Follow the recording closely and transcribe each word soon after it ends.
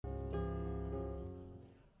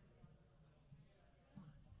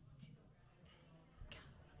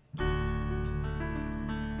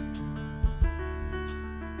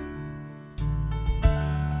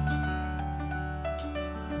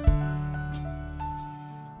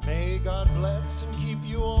God bless and keep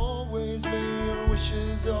you always. May your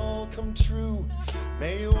wishes all come true.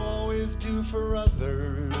 May you always do for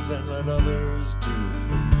others and let others do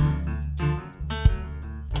for you.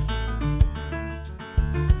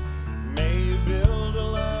 May you build a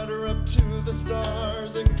ladder up to the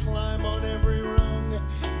stars and climb on every rung.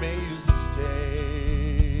 May you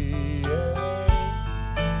stay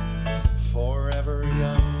forever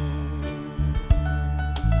young.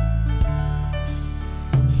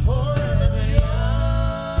 Forever young.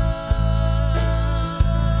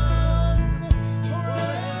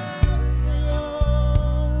 Forever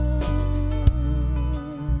young.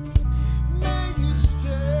 May you stay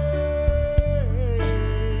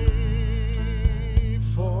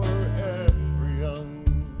forever young.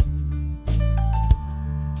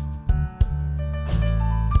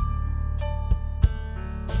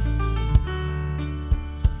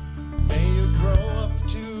 May you grow up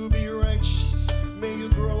to be righteous. May you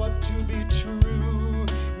grow up to be true.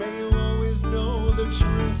 May you always know the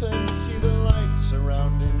truth and see the light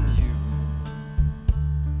surrounding you.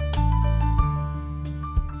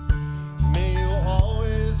 May you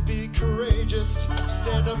always be courageous,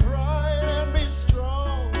 stand upright and be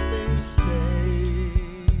strong. May you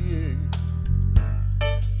stay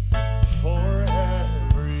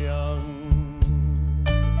forever young.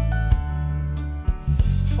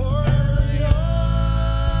 Forever young.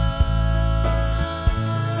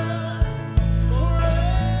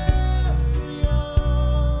 Forever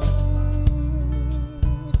young.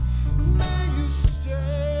 May you stay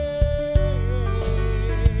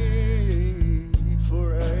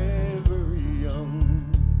forever young.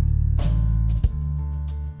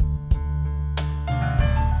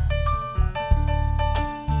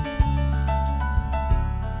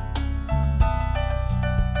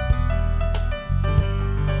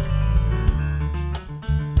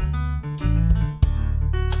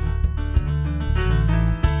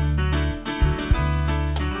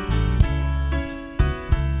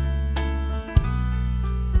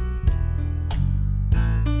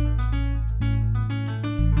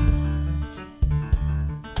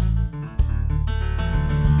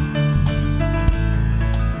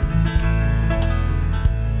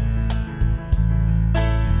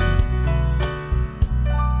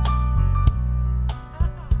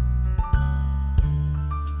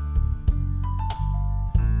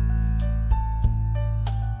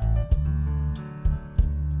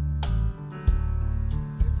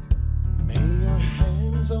 May your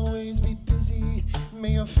hands always be busy.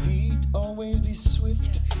 May your feet always be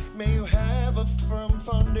swift. May you have a firm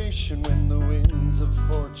foundation when the winds of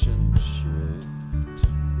fortune shift.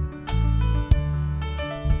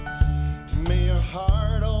 May your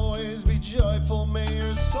heart always be joyful. May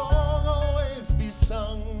your song always be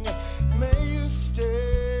sung. May you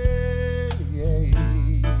stay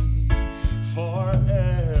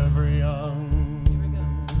forever young.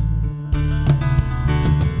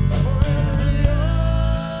 Forever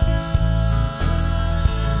young.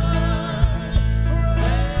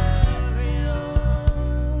 Forever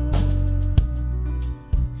young.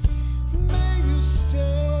 May you stay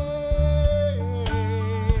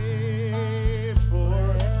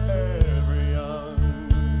forever young.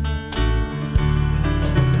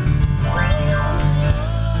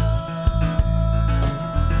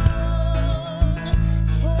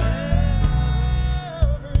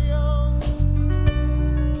 Forever young.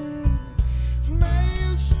 May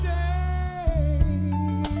you stay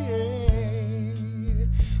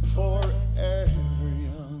forever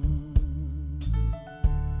young.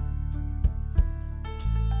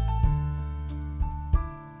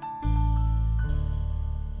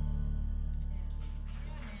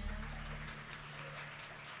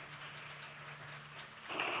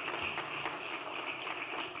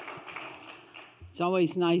 It's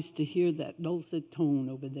always nice to hear that dulcet tone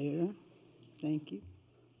over there. Thank you.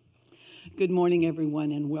 Good morning,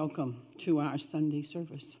 everyone, and welcome to our Sunday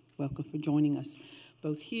service. Welcome for joining us,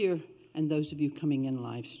 both here and those of you coming in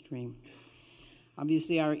live stream.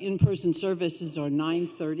 Obviously, our in-person services are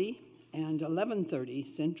 9:30 and 11:30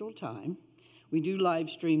 Central Time. We do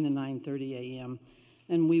live stream the 9:30 a.m.,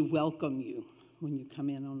 and we welcome you when you come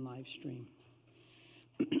in on live stream.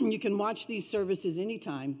 You can watch these services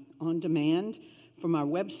anytime on demand from our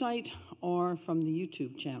website or from the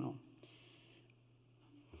YouTube channel.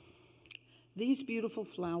 These beautiful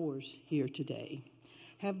flowers here today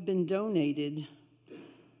have been donated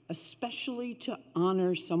especially to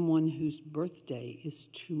honor someone whose birthday is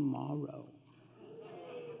tomorrow.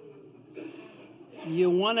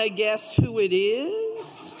 You want to guess who it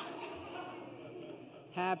is?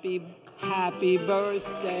 Happy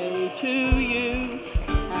birthday to you.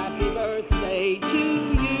 Happy birthday to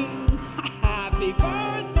you.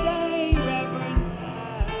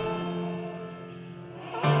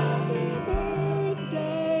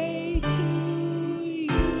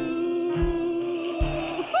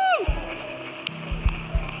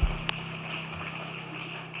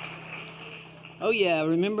 Oh, yeah,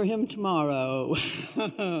 remember him tomorrow.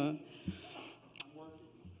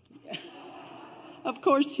 Of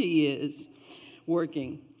course he is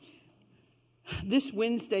working. This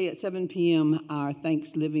Wednesday at 7 p.m., our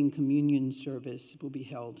Thanksgiving communion service will be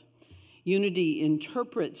held. Unity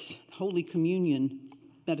interprets Holy Communion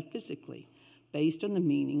metaphysically, based on the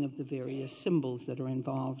meaning of the various symbols that are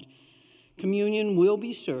involved. Communion will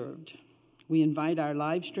be served. We invite our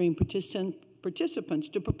live stream participants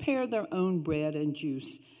to prepare their own bread and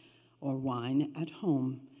juice or wine at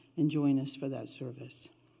home and join us for that service.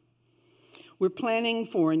 We're planning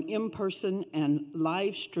for an in-person and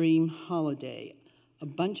live stream holiday, a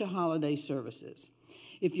bunch of holiday services.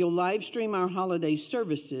 If you'll live stream our holiday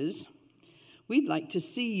services, we'd like to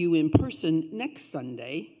see you in person next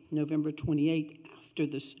Sunday, November 28th,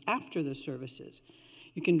 after the services.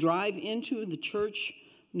 You can drive into the church.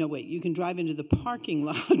 You can drive into the parking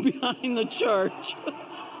lot behind the church.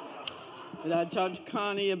 But I talked to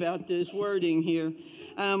Connie about this wording here.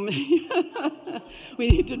 We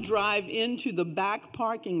need to drive into the back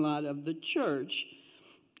parking lot of the church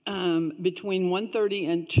between 1:30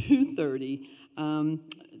 and 2:30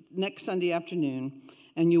 next Sunday afternoon,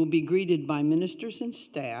 and you'll be greeted by ministers and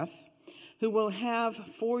staff who will have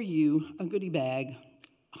for you a goodie bag,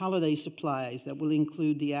 holiday supplies that will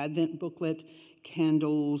include the Advent booklet,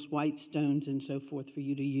 candles, white stones, and so forth for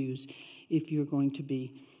you to use if you're going to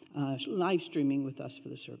be live streaming with us for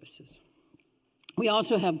the services. We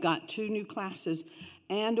also have got 2 new classes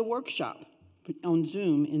and a workshop on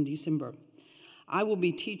Zoom in December. I will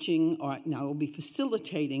be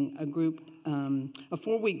facilitating a group, a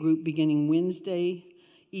 4-week group beginning Wednesday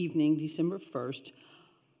evening, December 1st,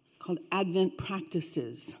 called Advent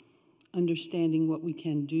Practices, understanding what we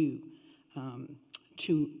can do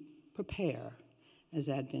to prepare as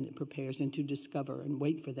Advent prepares and to discover and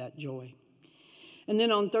wait for that joy. And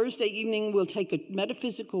then on Thursday evening, we'll take a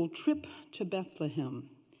metaphysical trip to Bethlehem.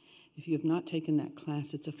 If you have not taken that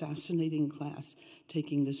class, it's a fascinating class,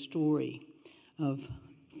 taking the story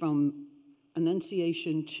from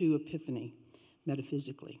Annunciation to Epiphany,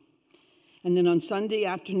 metaphysically. And then on Sunday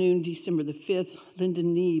afternoon, December the 5th, Linda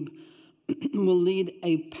Neeb will lead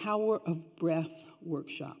a Power of Breath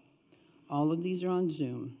workshop. All of these are on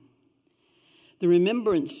Zoom. The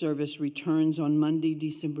Remembrance Service returns on Monday,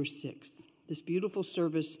 December 6th. This beautiful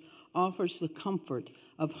service offers the comfort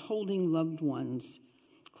of holding loved ones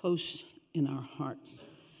close in our hearts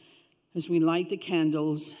as we light the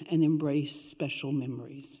candles and embrace special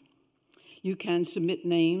memories. You can submit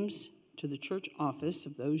names to the church office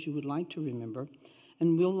of those you would like to remember,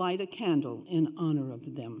 and we'll light a candle in honor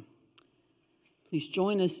of them. Please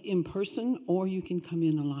join us in person, or you can come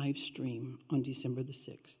in a live stream on December the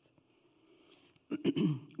 6th.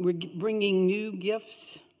 We're bringing new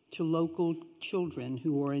gifts to local children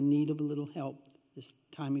who are in need of a little help this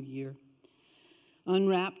time of year.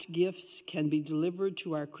 Unwrapped gifts can be delivered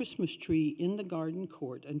to our Christmas tree in the garden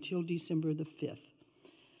court until December the 5th.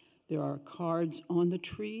 There are cards on the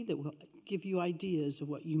tree that will give you ideas of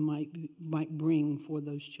what you might bring for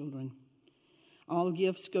those children. All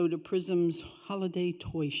gifts go to Prism's Holiday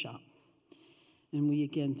Toy Shop. And we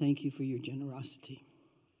again thank you for your generosity.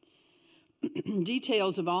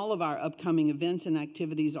 Details of all of our upcoming events and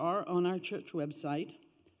activities are on our church website.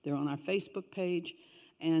 They're on our Facebook page,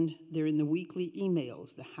 and they're in the weekly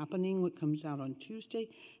emails, The Happening, what comes out on Tuesday,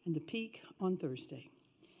 and The Peak on Thursday.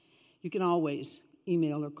 You can always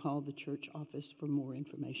email or call the church office for more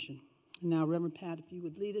information. Now, Reverend Pat, if you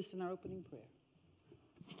would lead us in our opening prayer.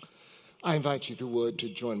 I invite you, if you would, to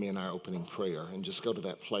join me in our opening prayer and just go to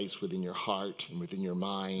that place within your heart and within your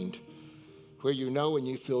mind where you know and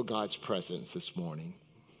you feel God's presence this morning.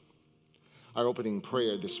 Our opening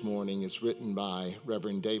prayer this morning is written by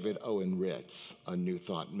Reverend David Owen Ritz, a New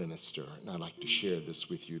Thought minister, and I'd like to share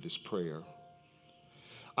this with you, this prayer.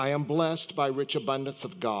 I am blessed by rich abundance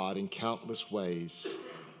of God in countless ways,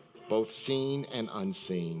 both seen and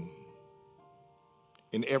unseen.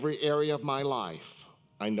 In every area of my life,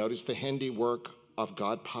 I notice the handiwork of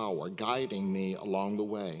God's power guiding me along the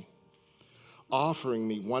way, offering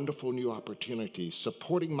me wonderful new opportunities,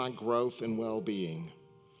 supporting my growth and well-being.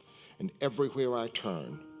 And everywhere I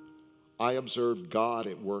turn, I observe God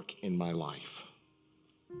at work in my life.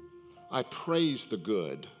 I praise the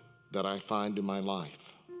good that I find in my life.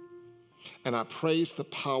 And I praise the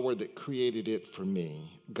power that created it for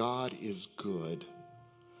me. God is good.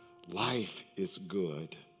 Life is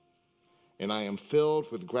good. And I am filled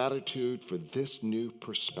with gratitude for this new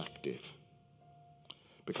perspective,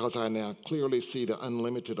 because I now clearly see the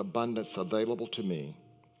unlimited abundance available to me.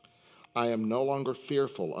 I am no longer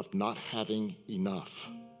fearful of not having enough.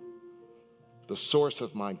 the source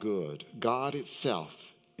of my good. God itself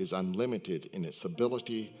is unlimited in its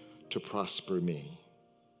ability to prosper me.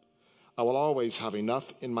 I will always have enough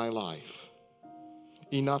in my life,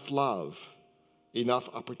 enough love, enough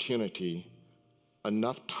opportunity,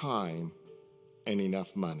 enough time, and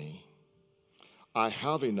enough money. I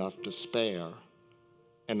have enough to spare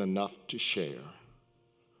and enough to share.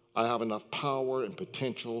 I have enough power and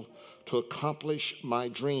potential to accomplish my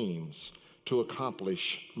dreams, to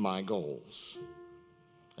accomplish my goals.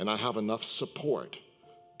 And I have enough support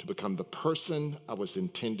to become the person I was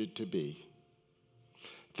intended to be.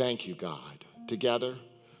 Thank you, God. Together,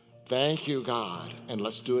 thank you, God. And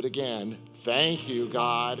let's do it again. Thank you,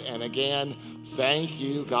 God. And again, thank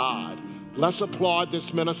you, God. Let's applaud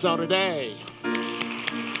this Minnesota Day.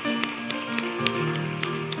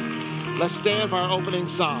 Let's stand for our opening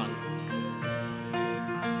song.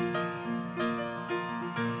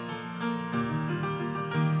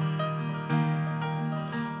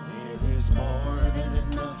 There is more than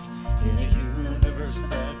enough in a universe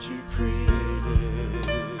that you created.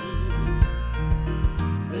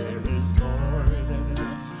 There is more than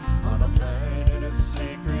enough on a planet of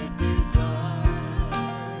sacred design.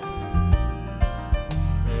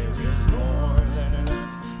 There is more than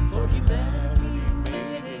enough for humanity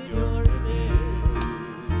made in your image.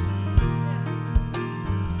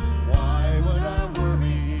 Why would I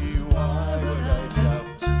worry? Why would I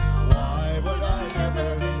doubt? Why would I ever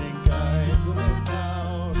think I'd go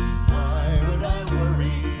without? Why would I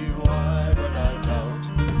worry? Why would I doubt?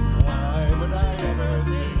 Why would I ever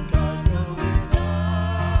think I'd go without?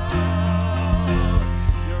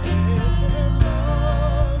 Your infinite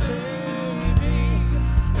love, baby,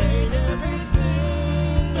 made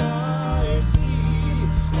everything I see.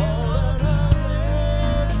 All that I'll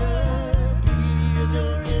ever be is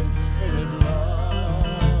your infinite love.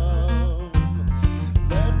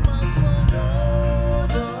 Let my soul know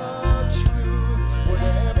the truth,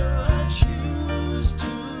 whatever I choose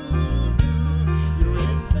to do. Your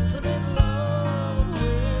infinite love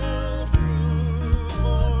will prove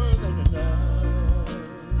more than enough.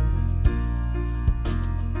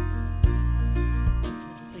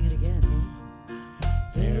 Sing it again.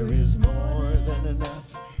 There is more than enough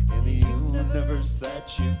in the universe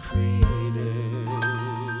that you created.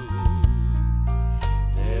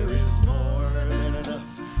 There is more than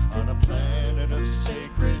enough on a planet of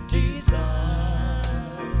sacred design.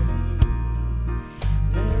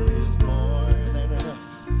 There is more than enough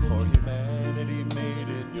for humanity made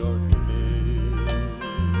in your image.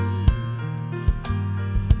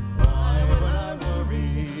 Why would I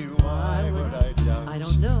worry? Why would I doubt? I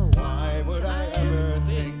don't know. Why would I ever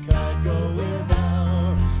think I'd go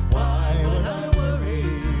without? Why would I worry?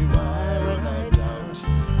 Why would I doubt?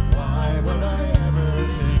 Why would I ever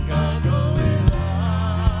think I'd go without?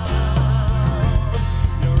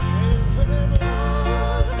 Your infinite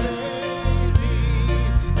love, baby,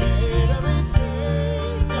 made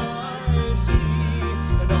everything I see,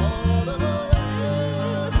 and all that will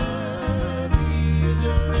ever be is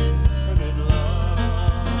your infinite love.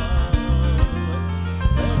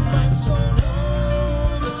 Let my soul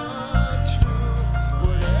know the truth,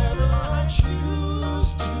 whatever I choose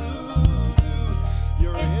to do.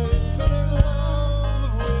 Your infinite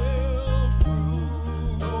love will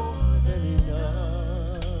prove more than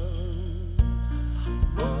enough,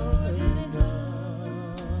 more than enough,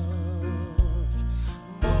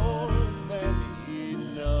 more than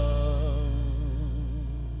enough.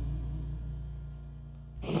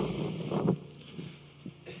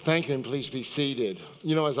 Thank you, and please be seated.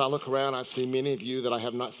 You know, as I look around, I see many of you that I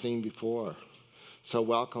have not seen before. So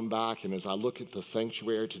welcome back. And as I look at the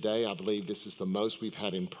sanctuary today, I believe this is the most we've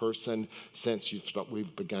had in person since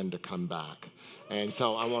we've begun to come back. And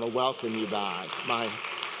so I want to welcome you back.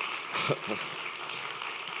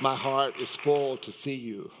 My heart is full to see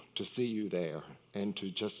you there, and to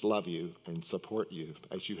just love you and support you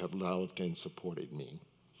as you have loved and supported me.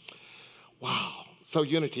 Wow. So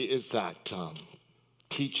Unity is that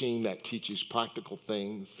teaching that teaches practical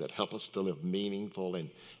things that help us to live meaningful and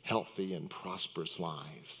healthy and prosperous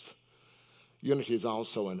lives. Unity is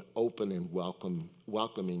also an open and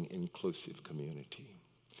welcoming, inclusive community.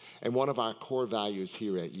 And one of our core values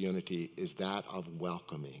here at Unity is that of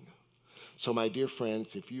welcoming. So my dear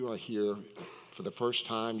friends, if you are here for the first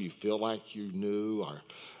time, you feel like you're new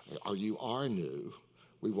or you are new,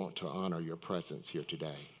 we want to honor your presence here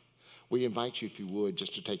today. We invite you, if you would,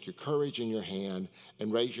 just to take your courage in your hand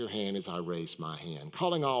and raise your hand as I raise my hand.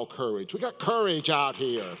 Calling all courage. We got courage out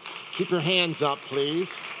here. Keep your hands up,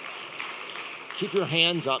 please. Keep your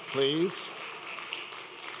hands up, please.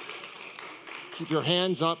 Keep your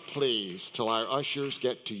hands up, please, till our ushers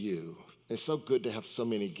get to you. It's so good to have so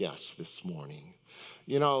many guests this morning.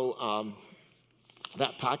 You know,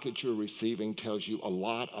 that package you're receiving tells you a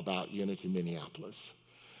lot about Unity Minneapolis.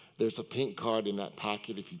 There's a pink card in that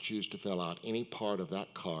packet. If you choose to fill out any part of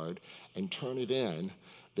that card and turn it in,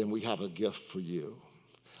 then we have a gift for you.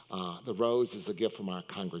 The rose is a gift from our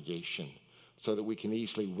congregation so that we can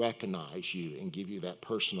easily recognize you and give you that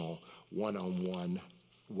personal one-on-one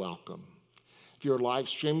welcome. If you're live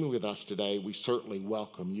streaming with us today, we certainly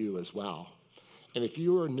welcome you as well. And if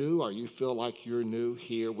you are new or you feel like you're new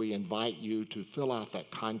here, we invite you to fill out that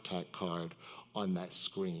contact card on that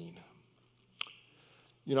screen.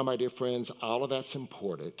 You know, my dear friends, all of that's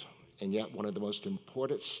important, and yet one of the most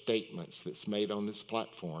important statements that's made on this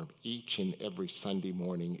platform each and every Sunday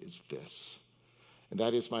morning is this. And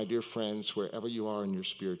that is, my dear friends, wherever you are in your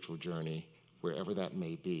spiritual journey, wherever that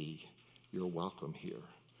may be, you're welcome here.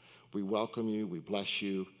 We welcome you, we bless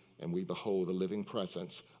you, and we behold the living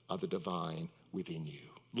presence of the divine within you.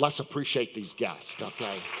 Let's appreciate these guests,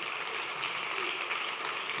 okay?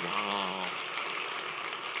 Wow.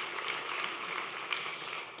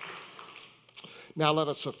 Now let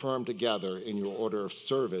us affirm together in your order of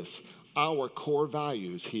service our core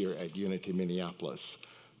values here at Unity Minneapolis.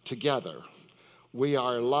 Together, we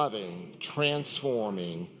are loving,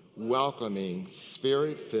 transforming, welcoming,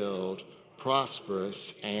 spirit-filled,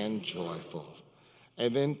 prosperous, and joyful.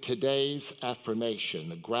 And then today's affirmation,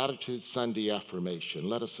 the Gratitude Sunday affirmation,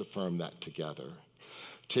 let us affirm that together.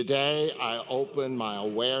 Today, I open my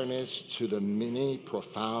awareness to the many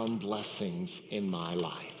profound blessings in my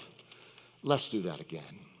life. Let's do that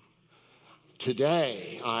again.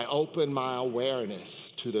 Today, I open my awareness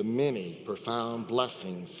to the many profound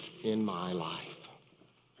blessings in my life.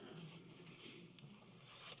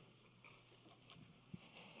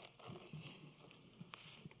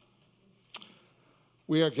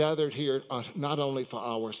 We are gathered here not only for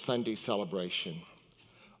our Sunday celebration,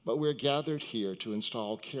 but we're gathered here to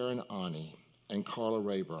install Karen Ani and Carla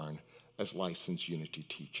Rayburn as licensed Unity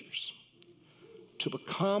teachers. To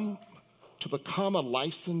become a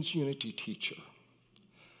licensed Unity teacher,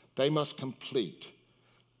 they must complete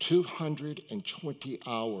 220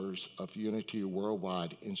 hours of Unity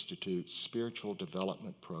Worldwide Institute's spiritual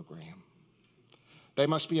development program. They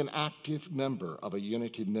must be an active member of a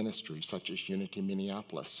Unity ministry such as Unity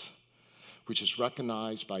Minneapolis, which is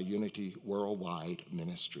recognized by Unity Worldwide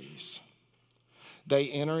Ministries. They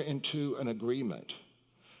enter into an agreement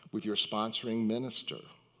with your sponsoring minister,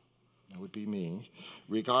 that would be me,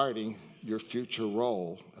 regarding your future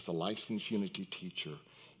role as a licensed Unity teacher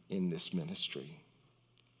in this ministry.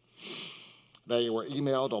 They were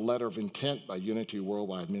emailed a letter of intent by Unity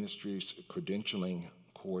Worldwide Ministries credentialing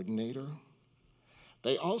coordinator.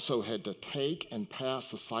 They also had to take and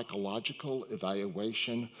pass a psychological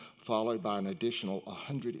evaluation, followed by an additional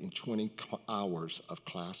 120 hours of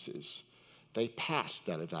classes. They passed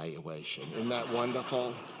that evaluation. Isn't that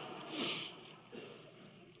wonderful?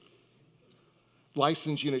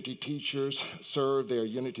 Licensed Unity teachers serve their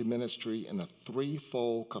Unity ministry in a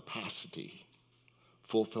threefold capacity,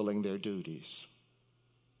 fulfilling their duties.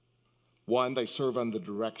 One, they serve under the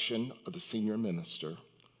direction of the senior minister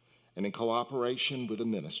and in cooperation with the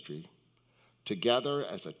ministry, together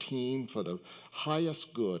as a team for the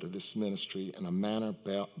highest good of this ministry in a manner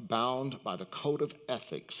bound by the code of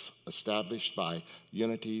ethics established by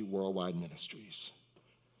Unity Worldwide Ministries.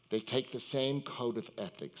 They take the same code of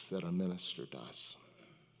ethics that a minister does.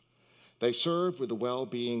 They serve with the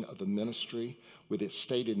well-being of the ministry, with its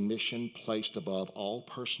stated mission placed above all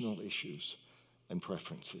personal issues and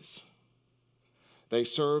preferences. They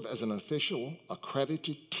serve as an official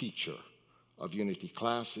accredited teacher of Unity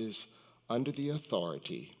classes under the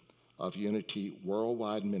authority of Unity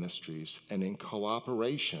Worldwide Ministries and in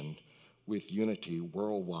cooperation with Unity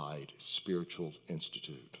Worldwide Spiritual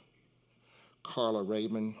Institute. Carla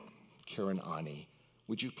Rayburn, Karen Ani,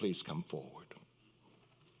 would you please come forward?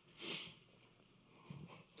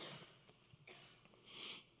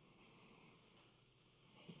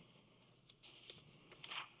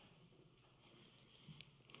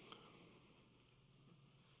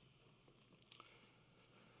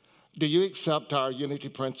 Do you accept our Unity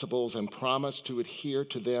principles and promise to adhere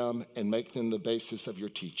to them and make them the basis of your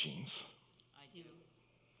teachings? I do.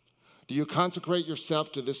 Do you consecrate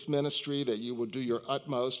yourself to this ministry that you will do your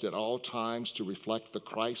utmost at all times to reflect the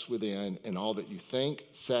Christ within in all that you think,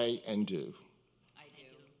 say, and do? I do.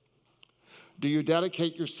 Do you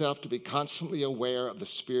dedicate yourself to be constantly aware of the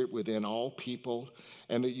Spirit within all people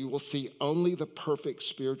and that you will see only the perfect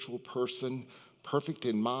spiritual person, perfect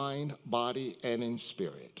in mind, body, and in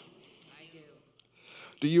spirit? I do.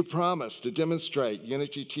 Do you promise to demonstrate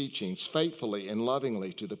Unity teachings faithfully and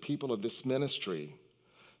lovingly to the people of this ministry,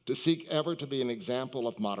 to seek ever to be an example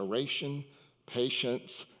of moderation,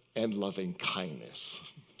 patience, and loving kindness?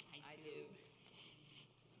 I do.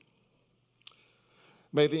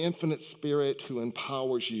 May the infinite Spirit who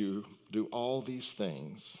empowers you do all these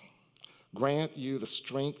things grant you the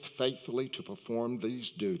strength faithfully to perform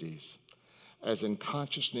these duties, as in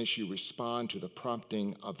consciousness you respond to the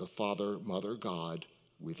prompting of the Father, Mother, God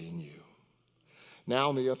within you. Now,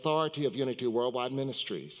 on the authority of Unity Worldwide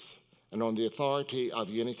Ministries and on the authority of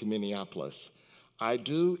Unity Minneapolis, I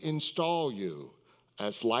do install you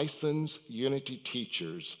as licensed Unity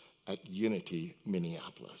teachers at Unity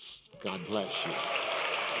Minneapolis. God bless you.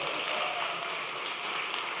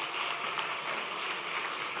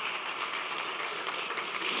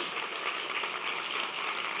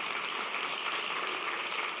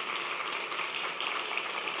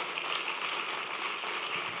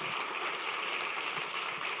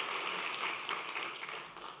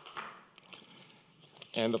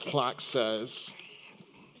 And the plaque says,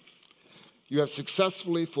 you have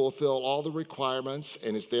successfully fulfilled all the requirements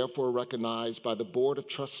and is therefore recognized by the Board of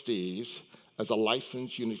Trustees as a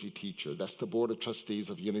licensed Unity teacher. That's the Board of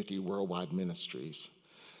Trustees of Unity Worldwide Ministries.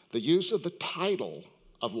 The use of the title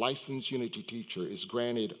of licensed Unity teacher is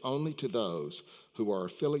granted only to those who are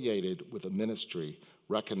affiliated with a ministry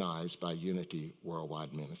recognized by Unity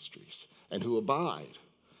Worldwide Ministries and who abide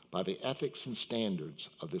by the ethics and standards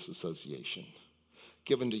of this association,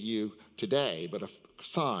 given to you today, but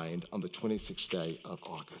signed on the 26th day of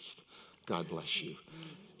August. God bless you.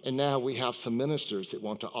 And now we have some ministers that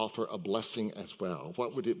want to offer a blessing as well.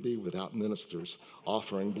 What would it be without ministers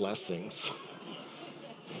offering blessings?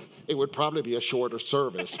 It would probably be a shorter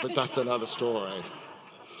service, but that's another story.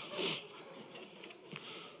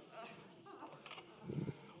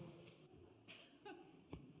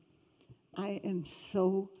 I am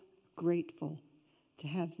so grateful to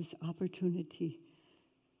have this opportunity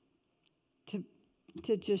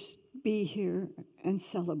to just be here and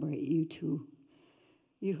celebrate you two.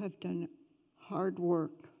 You have done hard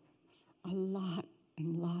work, a lot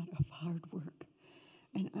of hard work.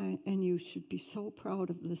 And you should be so proud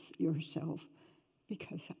of this yourself,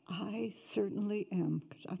 because I certainly am,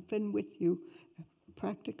 because I've been with you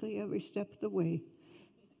practically every step of the way.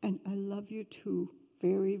 And I love you two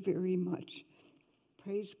very, very much.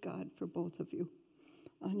 Praise God for both of you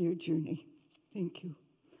on your journey. Thank you.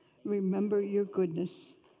 Remember your goodness.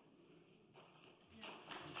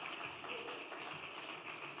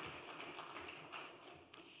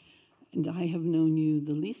 And I have known you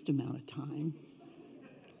the least amount of time,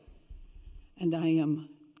 and I am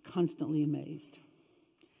constantly amazed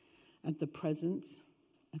at the presence,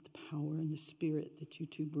 at the power, and the spirit that you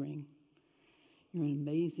two bring. You're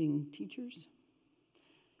amazing teachers.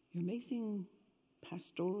 You're amazing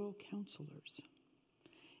pastoral counselors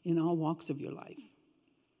in all walks of your life.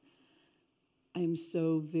 I am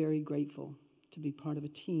so very grateful to be part of a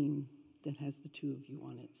team that has the two of you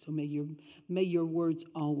on it. So may your words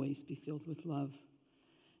always be filled with love,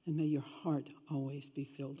 and may your heart always be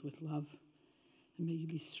filled with love, and may you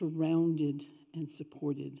be surrounded and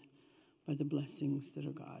supported by the blessings that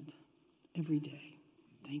are God every day.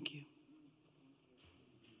 Thank you.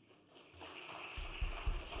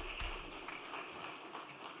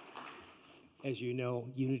 As you know,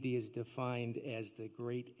 Unity is defined as the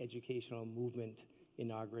great educational movement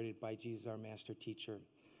inaugurated by Jesus, our master teacher.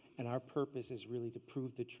 And our purpose is really to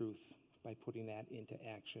prove the truth by putting that into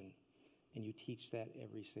action. And you teach that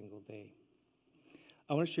every single day.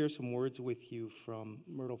 I want to share some words with you from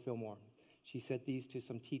Myrtle Fillmore. She said these to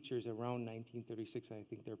some teachers around 1936, and I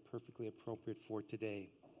think they're perfectly appropriate for today.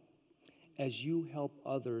 As you help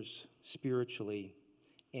others spiritually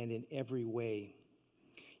and in every way,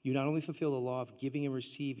 you not only fulfill the law of giving and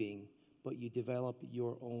receiving, but you develop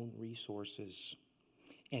your own resources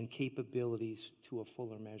and capabilities to a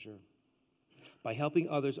fuller measure. By helping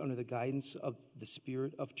others under the guidance of the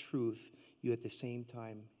Spirit of truth, you at the same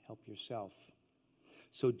time help yourself.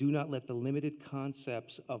 So do not let the limited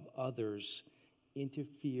concepts of others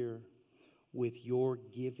interfere with your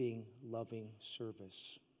giving, loving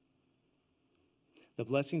service. The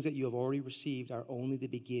blessings that you have already received are only the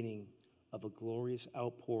beginning of a glorious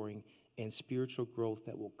outpouring and spiritual growth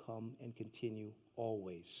that will come and continue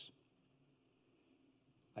always.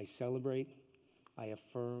 I celebrate, I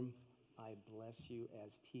affirm, I bless you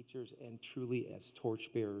as teachers and truly as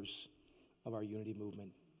torchbearers of our Unity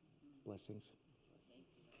movement. Blessings.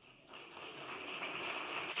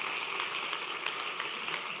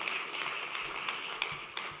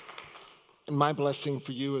 And my blessing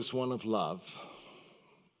for you is one of love.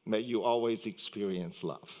 May you always experience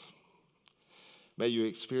love. May you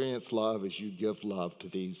experience love as you give love to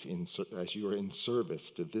these, as you are in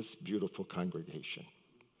service to this beautiful congregation.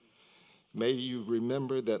 May you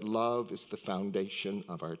remember that love is the foundation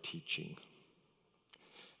of our teaching.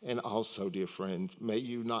 And also, dear friends, may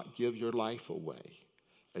you not give your life away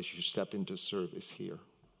as you step into service here,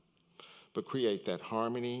 but create that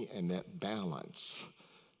harmony and that balance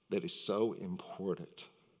that is so important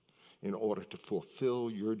in order to fulfill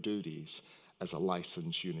your duties as a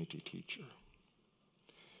licensed Unity teacher.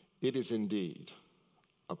 It is indeed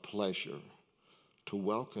a pleasure to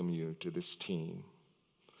welcome you to this team.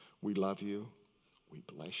 We love you, we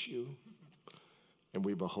bless you, and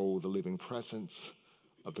we behold the living presence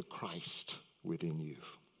of the Christ within you.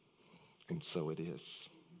 And so it is.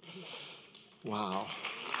 Wow.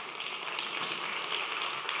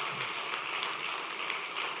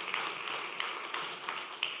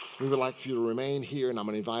 We would like for you to remain here, and I'm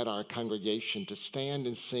going to invite our congregation to stand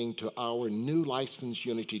and sing to our new licensed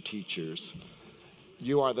Unity teachers,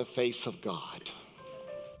 "You Are the Face of God."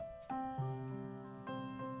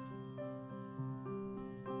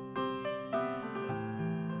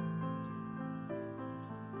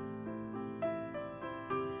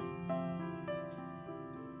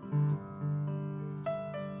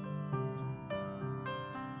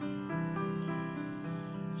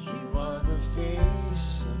 You are the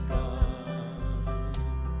face of God.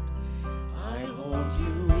 I hold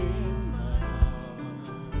you in my heart.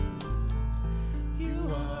 You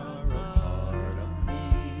are a part of me.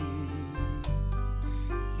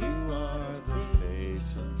 You are the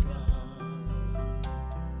face of God.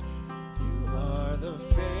 You are the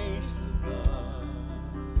face of God.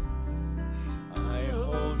 I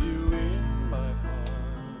hold you in my heart.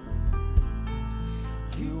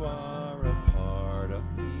 You are a part of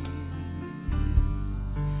me.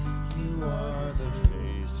 You are the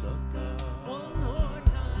face of God. One more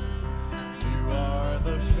time. You are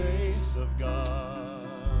the face of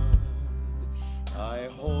God. I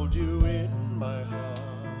hold you in my heart.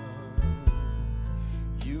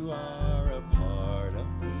 You are a part of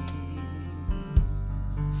me.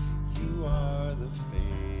 You are the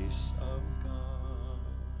face of God.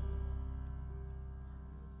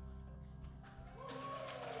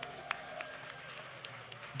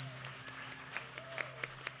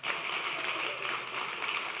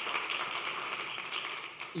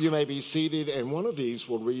 You may be seated, and one of these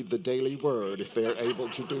will read the daily word if they're able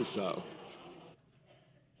to do so.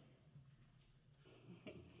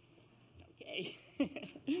 Okay.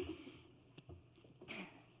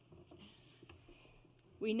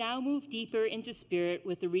 We now move deeper into spirit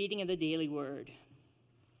with the reading of the daily word.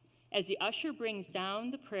 As the usher brings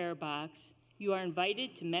down the prayer box, you are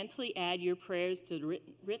invited to mentally add your prayers to the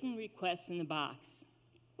written requests in the box.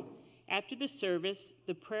 After the service,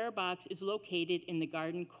 the prayer box is located in the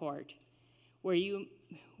garden court, where you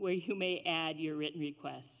may add your written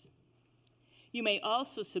requests. You may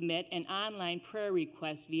also submit an online prayer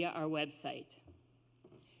request via our website.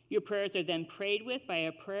 Your prayers are then prayed with by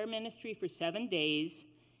our prayer ministry for 7 days,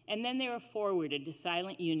 and then they are forwarded to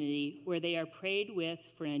Silent Unity, where they are prayed with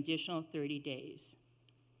for an additional 30 days.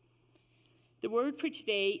 The word for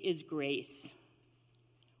today is grace.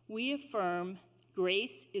 We affirm,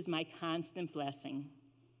 grace is my constant blessing.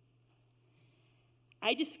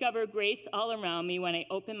 I discover grace all around me when I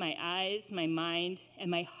open my eyes, my mind,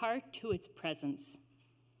 and my heart to its presence.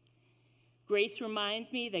 Grace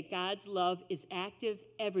reminds me that God's love is active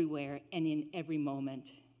everywhere and in every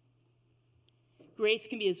moment. Grace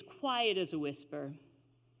can be as quiet as a whisper.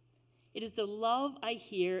 It is the love I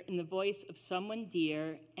hear in the voice of someone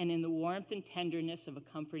dear and in the warmth and tenderness of a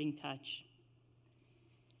comforting touch.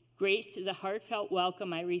 Grace is a heartfelt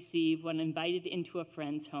welcome I receive when invited into a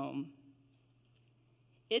friend's home.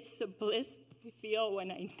 It's the bliss I feel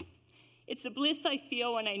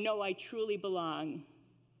when I know I truly belong.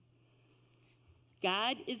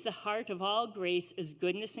 God is the heart of all grace as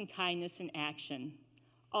goodness and kindness in action,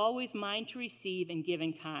 always mine to receive and give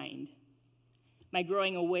in kind. My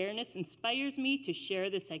growing awareness inspires me to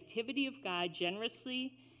share this activity of God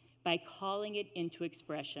generously by calling it into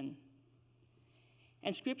expression.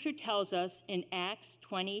 And Scripture tells us in Acts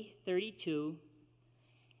 20:32,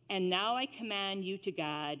 "And now I command you to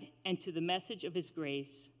God and to the message of his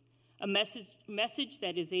grace, a message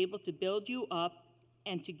that is able to build you up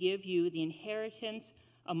and to give you the inheritance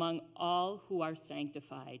among all who are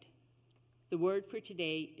sanctified." The word for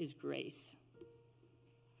today is grace.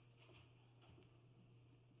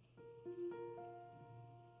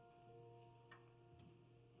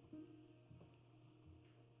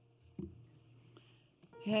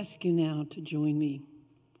 I ask you now to join me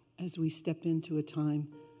as we step into a time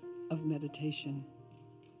of meditation,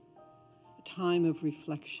 a time of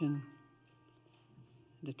reflection,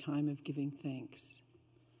 and a time of giving thanks.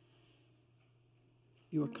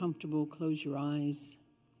 If you are comfortable, close your eyes.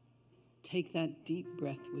 Take that deep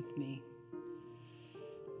breath with me.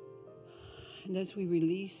 And as we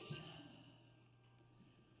release,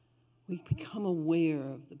 we become aware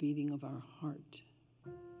of the beating of our heart.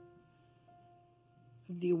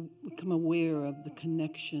 Become aware of the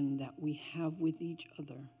connection that we have with each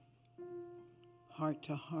other, heart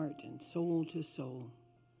to heart and soul to soul.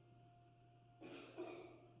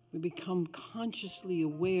 We become consciously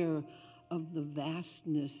aware of the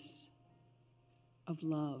vastness of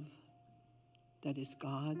love that is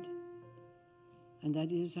God and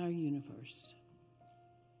that is our universe.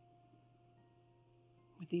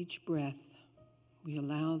 With each breath, we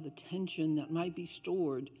allow the tension that might be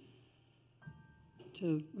stored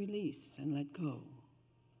to release and let go.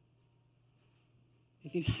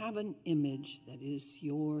 If you have an image that is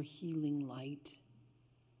your healing light,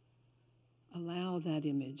 allow that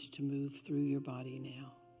image to move through your body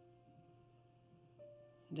now.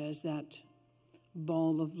 And as that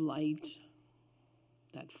ball of light,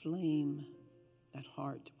 that flame, that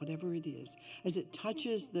heart, whatever it is, as it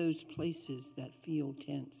touches those places that feel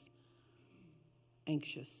tense,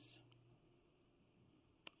 anxious,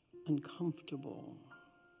 uncomfortable,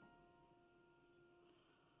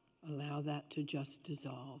 allow that to just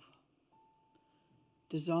dissolve,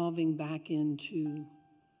 dissolving back into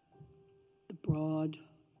the broad,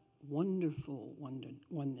 wonderful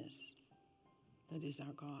oneness that is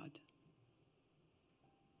our God.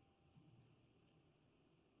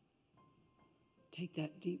 Take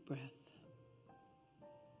that deep breath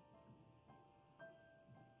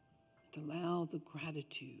and allow the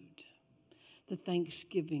gratitude, the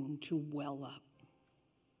thanksgiving to well up,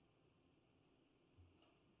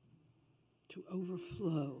 to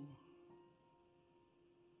overflow,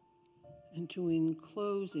 and to in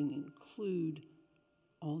closing include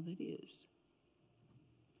all that is.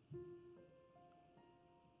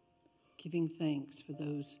 Giving thanks for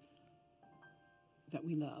those that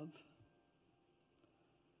we love.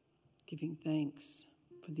 Giving thanks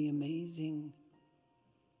for the amazing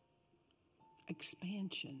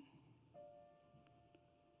expansion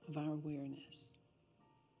of our awareness.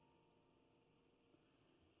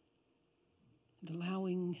 And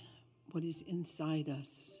allowing what is inside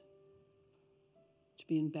us to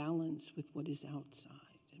be in balance with what is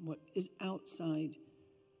outside, and what is outside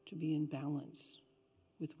to be in balance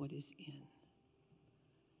with what is in.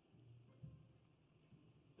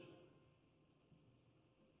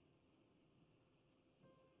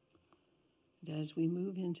 And as we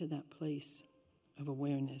move into that place of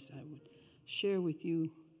awareness, I would share with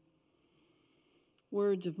you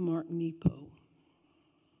words of Mark Nepo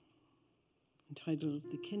entitled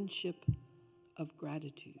The Kinship of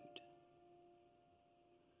Gratitude.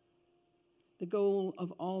 The goal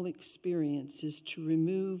of all experience is to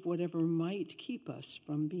remove whatever might keep us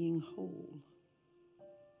from being whole.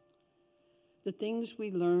 The things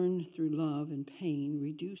we learn through love and pain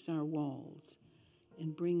reduce our walls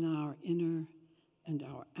and bring our inner and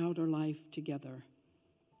our outer life together.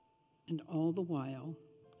 And all the while,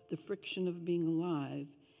 the friction of being alive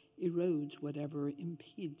erodes whatever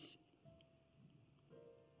impedes.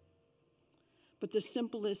 But the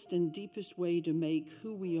simplest and deepest way to make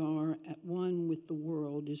who we are at one with the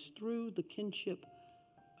world is through the kinship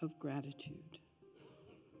of gratitude.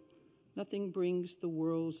 Nothing brings the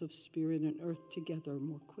worlds of spirit and earth together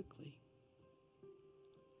more quickly.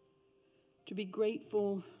 To be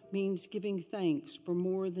grateful means giving thanks for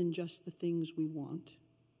more than just the things we want,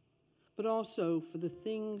 but also for the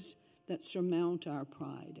things that surmount our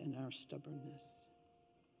pride and our stubbornness.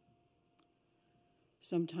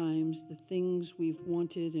 Sometimes the things we've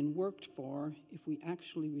wanted and worked for, if we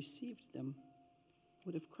actually received them,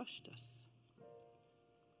 would have crushed us.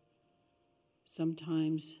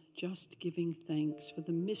 Sometimes just giving thanks for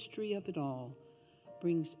the mystery of it all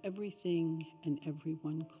brings everything and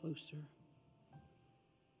everyone closer.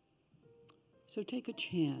 So take a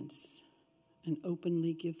chance and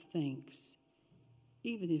openly give thanks,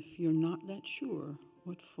 even if you're not that sure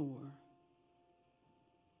what for.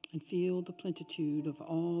 And feel the plenitude of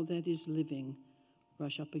all that is living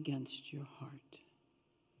rush up against your heart.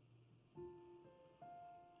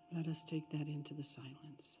 Let us take that into the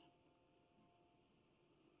silence.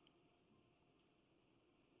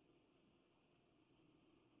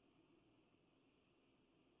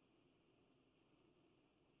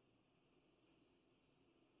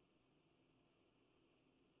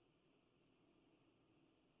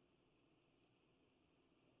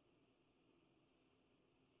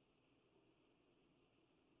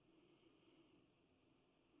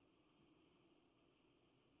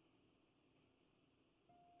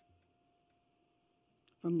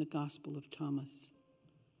 from the Gospel of Thomas.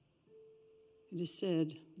 It is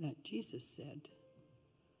said that Jesus said,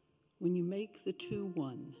 "When you make the two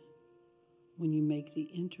one, when you make the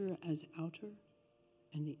inner as outer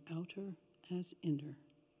and the outer as inner,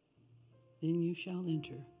 then you shall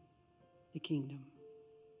enter the kingdom."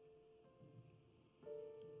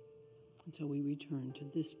 And so we return to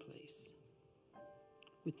this place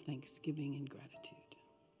with thanksgiving and gratitude.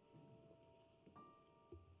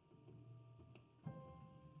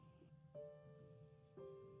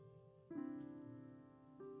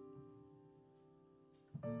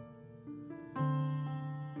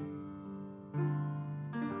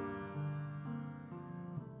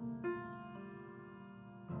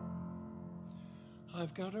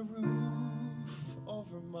 I've got a roof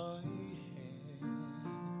over my head.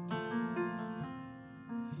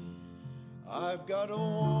 I've got a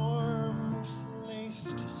warm place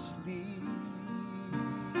to sleep.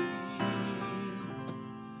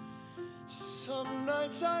 Some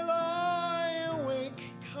nights I lie awake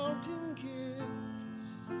counting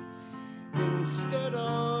gifts instead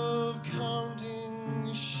of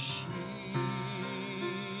counting sheep.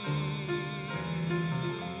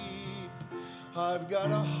 I've got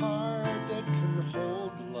a heart that can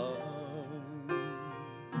hold love.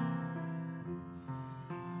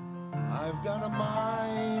 I've got a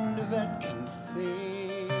mind that can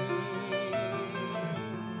think.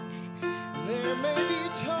 There may be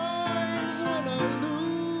times when I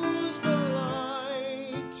lose the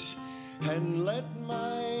light and let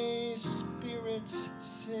my spirits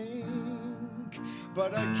sink,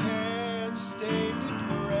 but I can't stay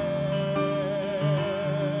depressed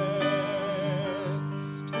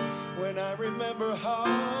when I remember how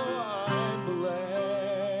I'm blessed.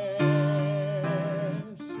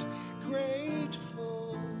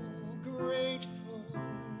 Grateful, grateful,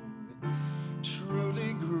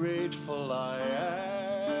 truly grateful I am.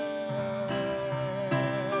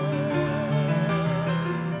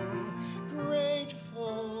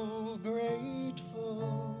 Grateful,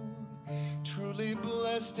 grateful, truly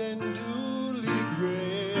blessed and duly grateful.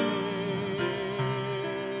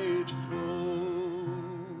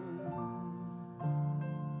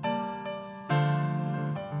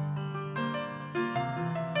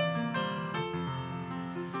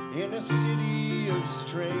 In a city of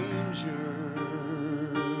strangers,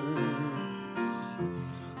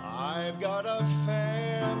 I've got a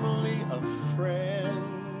family of friends.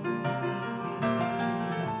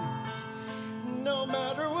 No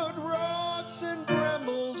matter what rocks and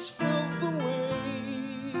brambles fill the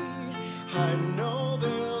way, I know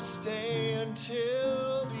they'll stay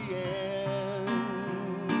until the end.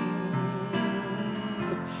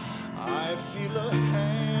 I feel a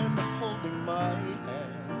hand holding my hand.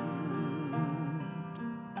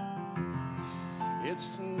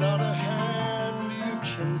 It's not a hand you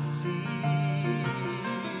can see,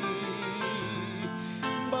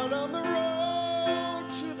 but on the road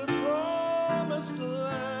to the promised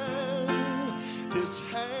land, this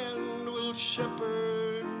hand will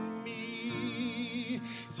shepherd me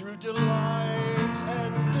through delight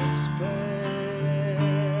and despair,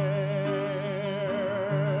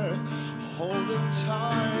 holding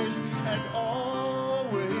tight and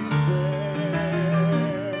always there.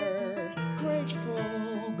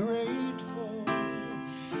 Grateful, grateful,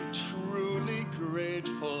 truly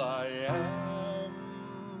grateful I am.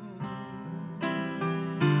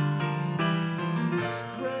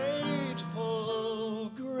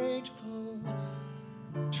 Grateful, grateful,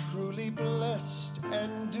 truly blessed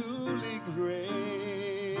and duly grateful.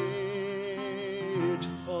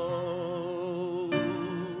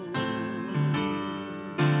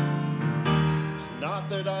 It's not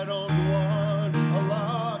that I don't want a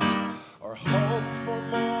lot, or hope for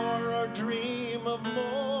more, or dream of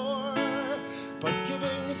more, but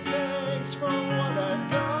giving thanks for what I've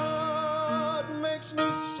got makes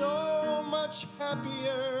me so much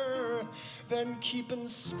happier than keeping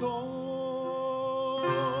score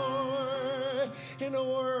in a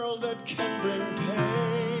world that can bring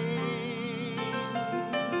pain.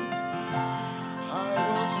 I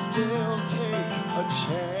will still take a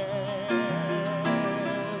chance,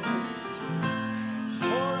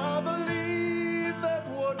 for I believe that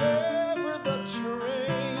whatever the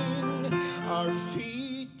terrain, our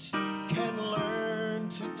feet can learn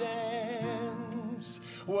to dance.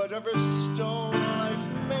 Whatever stone life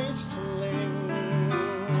may sling,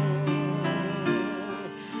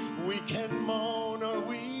 we can moan or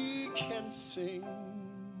we can sing.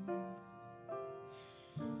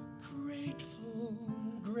 Grateful,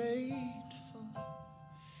 grateful,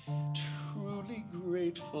 truly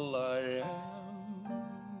grateful I am.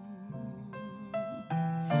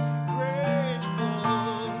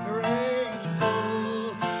 Grateful,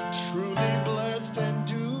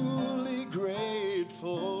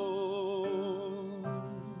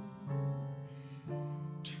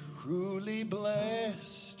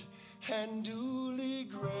 unduly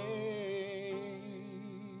grateful.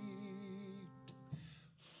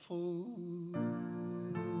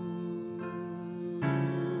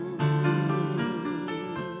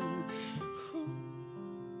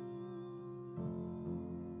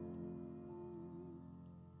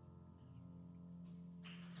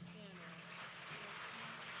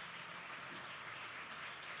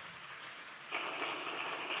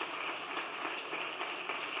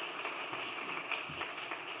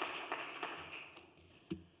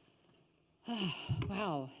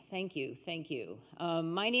 Wow, thank you, thank you.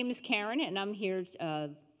 My name is Karen, and I'm here.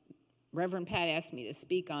 Reverend Pat asked me to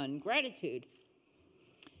speak on gratitude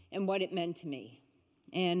and what it meant to me.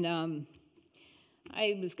 And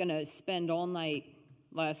I was going to spend all night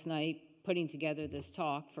last night putting together this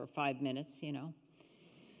talk for 5 minutes, you know.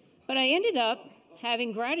 But I ended up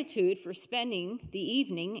having gratitude for spending the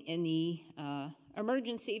evening in the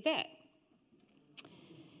emergency vet.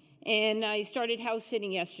 And I started house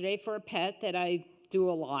sitting yesterday for a pet that I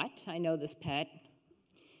do a lot. I know this pet.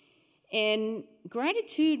 And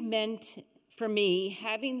gratitude meant for me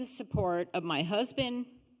having the support of my husband,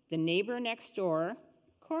 the neighbor next door,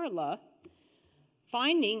 Carla,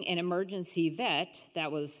 finding an emergency vet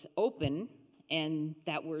that was open and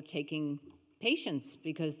that were taking patients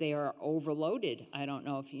because they are overloaded. I don't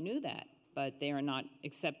know if you knew that, but they are not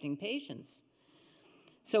accepting patients.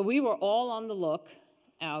 So we were all on the look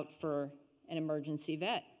out for an emergency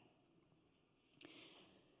vet.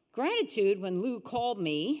 Gratitude, when Lou called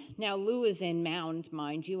me, now Lou is in Mound,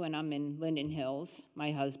 mind you, and I'm in Linden Hills,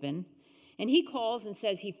 my husband, and he calls and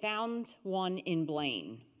says he found one in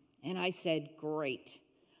Blaine. And I said, great.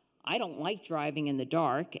 I don't like driving in the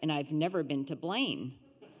dark, and I've never been to Blaine.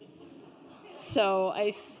 So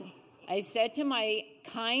I said to my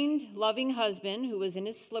kind, loving husband, who was in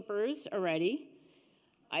his slippers already,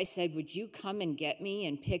 I said, would you come and get me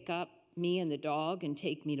and pick up me and the dog and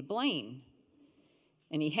take me to Blaine?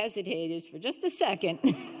 And he hesitated for just a second.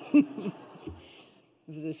 It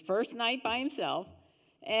was his first night by himself.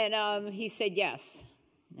 And he said yes.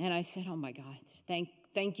 And I said, oh, my God,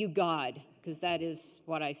 thank you, God, because that is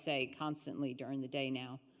what I say constantly during the day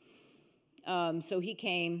now. So he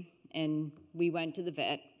came, and we went to the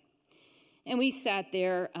vet. And we sat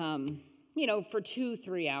there, for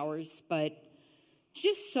 2-3 hours, but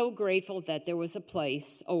just so grateful that there was a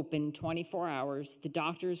place open 24 hours. The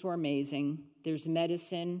doctors were amazing. There's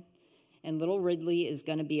medicine, and little Ridley is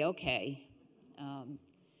going to be okay.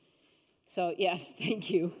 So, yes, thank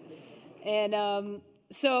you. And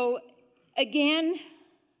so, again,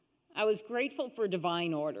 I was grateful for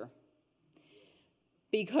divine order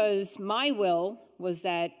because my will was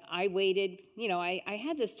that I waited. I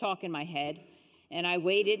had this talk in my head, and I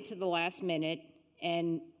waited to the last minute,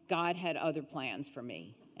 and God had other plans for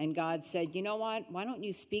me. And God said, you know what? Why don't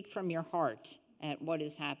you speak from your heart at what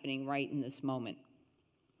is happening right in this moment?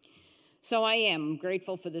 So I am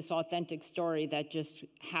grateful for this authentic story that just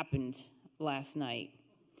happened last night.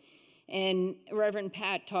 And Reverend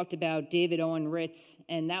Pat talked about David Owen Ritz,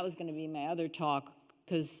 and that was going to be my other talk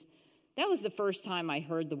because that was the first time I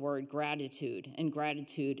heard the word gratitude, and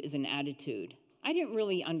gratitude is an attitude. I didn't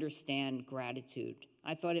really understand gratitude.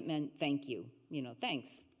 I thought it meant thank you,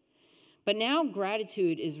 thanks. But now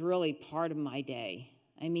gratitude is really part of my day.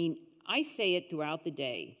 I mean, I say it throughout the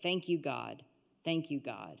day. Thank you, God. Thank you,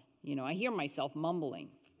 God. I hear myself mumbling.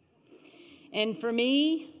 And for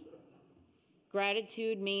me,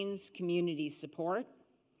 gratitude means community support.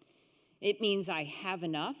 It means I have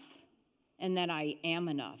enough and that I am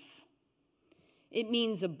enough. It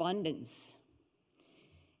means abundance.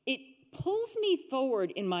 It pulls me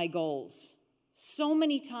forward in my goals. So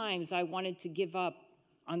many times I wanted to give up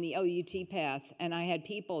on the LUT path, and I had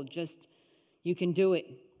people just, you can do it,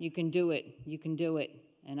 you can do it, you can do it.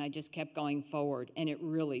 And I just kept going forward, and it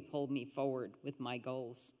really pulled me forward with my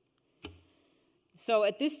goals. So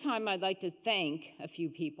at this time, I'd like to thank a few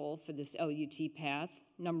people for this LUT path.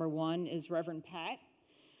 Number one is Reverend Pat,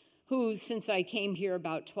 who, since I came here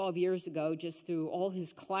about 12 years ago, just through all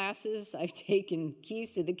his classes, I've taken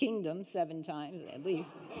Keys to the Kingdom 7 times at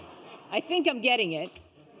least. I think I'm getting it.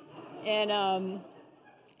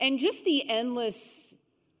 And just the endless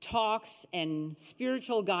talks and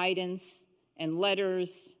spiritual guidance and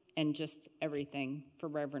letters and just everything for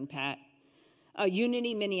Reverend Pat.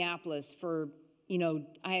 Unity Minneapolis for,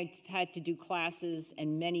 I had to do classes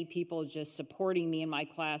and many people just supporting me in my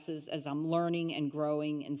classes as I'm learning and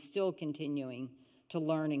growing and still continuing to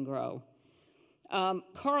learn and grow.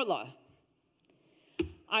 Carla,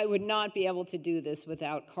 I would not be able to do this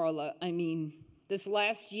without Carla. I mean, this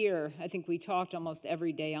last year, I think we talked almost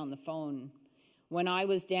every day on the phone. When I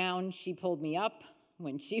was down, she pulled me up.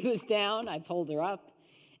 When she was down, I pulled her up,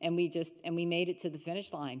 and we made it to the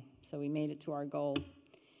finish line. So we made it to our goal.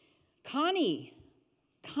 Connie,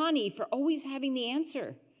 for always having the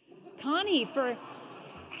answer. Connie,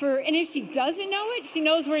 and if she doesn't know it, she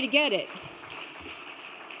knows where to get it.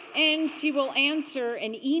 And she will answer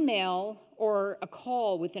an email or a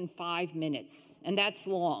call within 5 minutes. And that's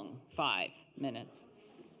long, 5 minutes.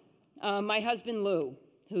 My husband, Lou,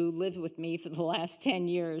 who lived with me for the last 10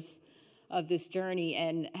 years of this journey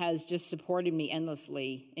and has just supported me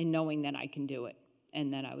endlessly in knowing that I can do it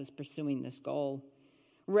and that I was pursuing this goal.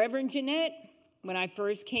 Reverend Jeanette, when I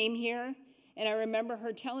first came here, and I remember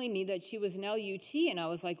her telling me that she was an LUT, and I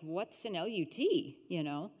was like, what's an LUT, you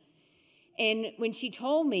know? And when she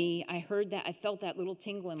told me, I heard that, I felt that little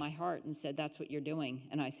tingle in my heart and said, that's what you're doing.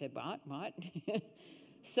 And I said, what?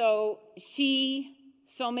 So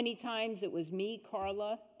so many times it was me,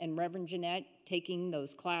 Carla, and Reverend Jeanette taking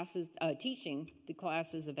those classes, teaching the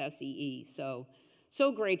classes of SEE. So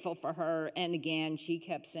grateful for her. And again, she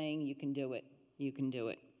kept saying, you can do it. You can do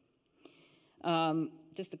it.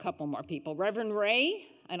 Just a couple more people. Reverend Ray,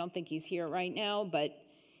 I don't think he's here right now, but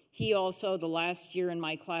he also, the last year in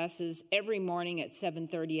my classes, every morning at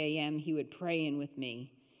 7:30 a.m., he would pray in with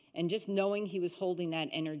me. And just knowing he was holding that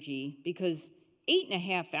energy, because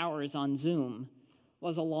 8.5 hours on Zoom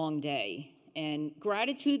was a long day. And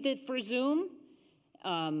gratitude for Zoom,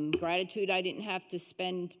 gratitude I didn't have to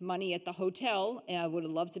spend money at the hotel. I would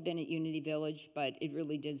have loved to have been at Unity Village, but it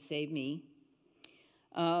really did save me.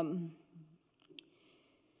 And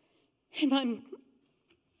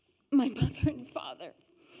my mother and father,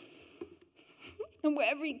 and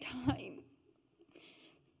every time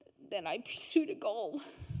that I pursued a goal,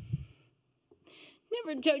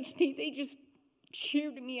 never judged me, they just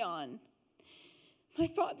cheered me on. My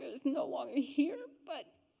father is no longer here, but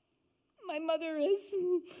my mother is.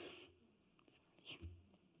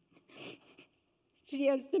 She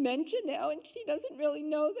has dementia now, and she doesn't really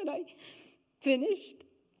know that I finished.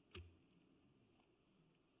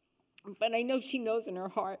 But I know she knows in her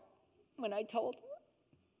heart when I told her.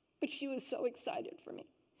 But she was so excited for me.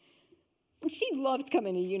 And she loved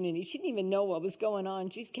coming to Unity. She didn't even know what was going on.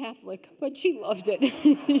 She's Catholic, but she loved it.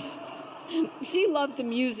 She loved the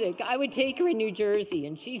music. I would take her in New Jersey,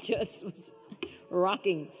 and she just was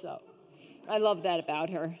rocking. So I love that about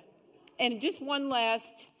her. And just one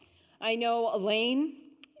last, I know Elaine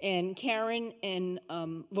and Karen and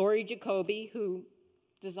Lori Jacoby, who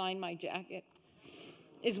designed my jacket,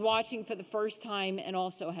 is watching for the first time and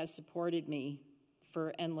also has supported me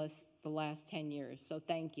for the last 10 years. So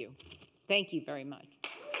thank you. Thank you very much.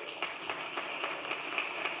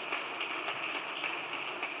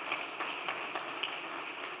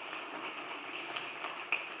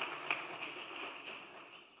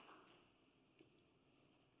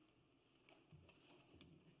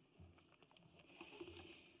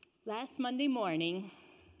 Last Monday morning,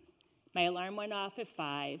 my alarm went off at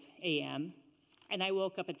 5 a.m., and I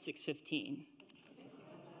woke up at 6:15.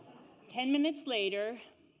 10 minutes later,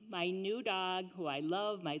 my new dog, who I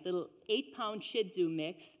love, my little 8-pound Shih Tzu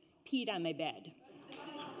mix, peed on my bed.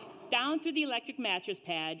 Down through the electric mattress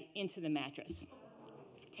pad into the mattress.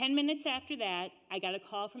 10 minutes after that, I got a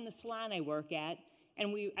call from the salon I work at,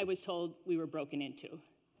 and I was told we were broken into.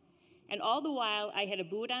 And all the while, I had a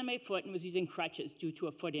boot on my foot and was using crutches due to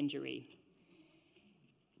a foot injury.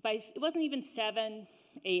 It wasn't even 7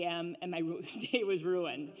 a.m., and my day was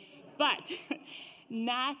ruined. But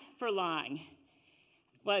not for long.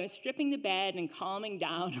 While I was stripping the bed and calming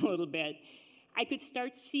down a little bit, I could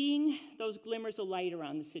start seeing those glimmers of light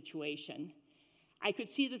around the situation. I could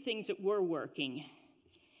see the things that were working.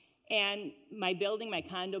 And my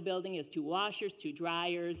condo building, is 2 washers, 2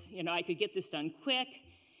 dryers. I could get this done quick.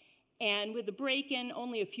 And with the break-in,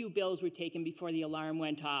 only a few bills were taken before the alarm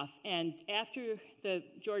went off. And after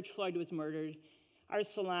George Floyd was murdered, our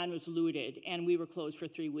salon was looted, and we were closed for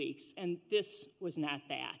 3 weeks. And this was not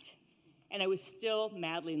that. And I was still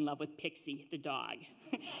madly in love with Pixie, the dog.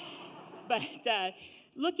 But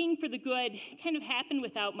looking for the good kind of happened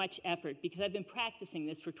without much effort, because I've been practicing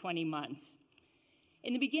this for 20 months.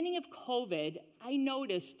 In the beginning of COVID, I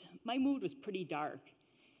noticed my mood was pretty dark.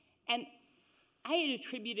 And I had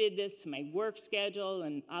attributed this to my work schedule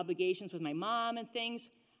and obligations with my mom and things.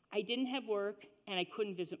 I didn't have work, and I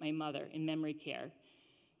couldn't visit my mother in memory care.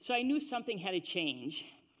 So I knew something had to change.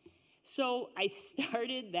 So I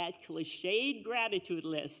started that cliched gratitude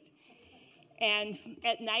list. And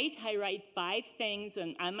at night, I write 5 things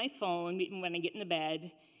on my phone when I get into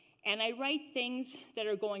bed. And I write things that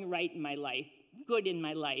are going right in my life, good in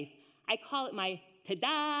my life. I call it my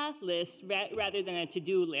ta-da list rather than a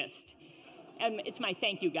to-do list. It's my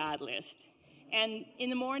thank you, God list. And in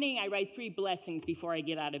the morning, I write 3 blessings before I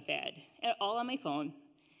get out of bed, all on my phone.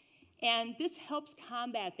 And this helps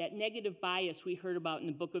combat that negative bias we heard about in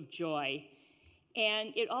the Book of Joy.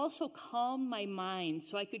 And it also calmed my mind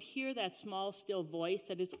so I could hear that small, still voice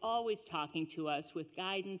that is always talking to us with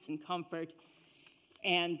guidance and comfort.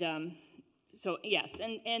 And so, yes,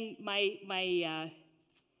 and my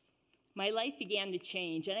life began to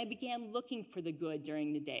change, and I began looking for the good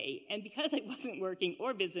during the day. And because I wasn't working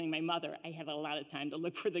or visiting my mother, I had a lot of time to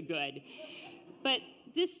look for the good. But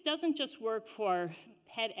this doesn't just work for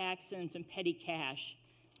pet accidents and petty cash.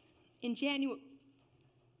 In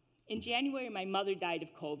January, my mother died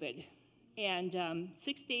of COVID. And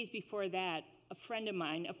 6 days before that, a friend of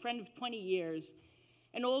mine, a friend of 20 years,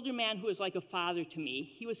 an older man who was like a father to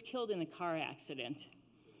me, he was killed in a car accident.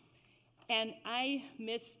 And I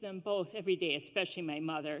miss them both every day, especially my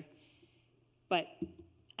mother. But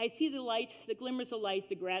I see the light, the glimmers of light,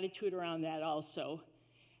 the gratitude around that also.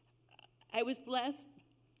 I was blessed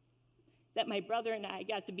that my brother and I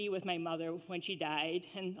got to be with my mother when she died,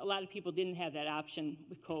 and a lot of people didn't have that option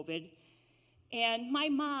with COVID. And my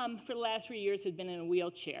mom, for the last 3 years, had been in a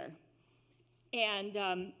wheelchair.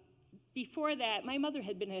 And before that, my mother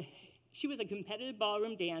she was a competitive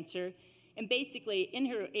ballroom dancer, and basically, in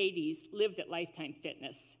her 80s, lived at Lifetime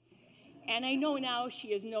Fitness. And I know now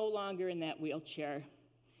she is no longer in that wheelchair.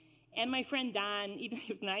 And my friend Don, even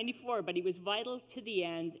he was 94, but he was vital to the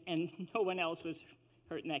end, and no one else was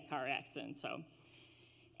hurt in that car accident.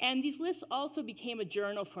 And these lists also became a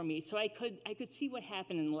journal for me, so I could see what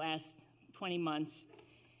happened in the last 20 months.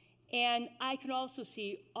 And I could also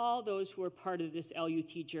see all those who were part of this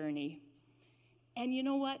LUT journey. And you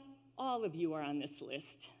know what? All of you are on this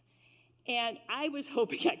list. And I was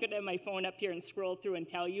hoping I could have my phone up here and scroll through and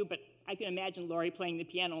tell you, but I can imagine Lori playing the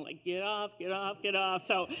piano, like, get off, get off, get off.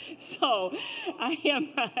 So I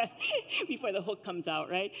am, before the hook comes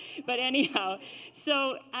out, right? But anyhow,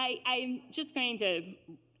 so I'm just going to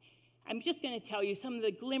tell you some of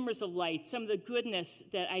the glimmers of light, some of the goodness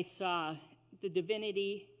that I saw, the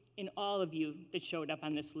divinity in all of you that showed up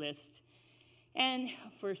on this list. And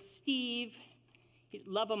for Steve,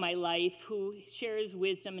 love of my life, who shares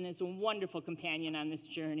wisdom and is a wonderful companion on this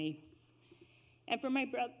journey. And for my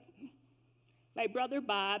brother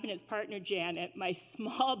Bob and his partner Janet, my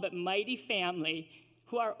small but mighty family,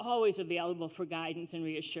 who are always available for guidance and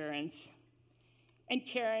reassurance. And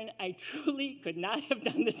Karen, I truly could not have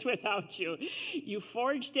done this without you. You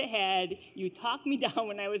forged ahead, you talked me down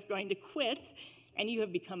when I was going to quit, and you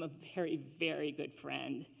have become a very, very good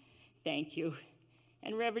friend. Thank you.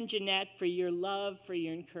 And Reverend Jeanette, for your love, for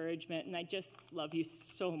your encouragement, and I just love you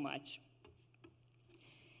so much.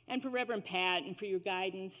 And for Reverend Pat, and for your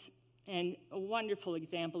guidance, and a wonderful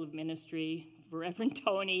example of ministry. For Reverend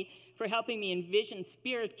Tony, for helping me envision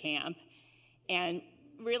Spirit Camp, and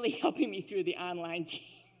really helping me through the online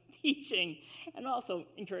teaching, and also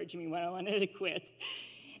encouraging me when I wanted to quit.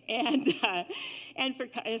 And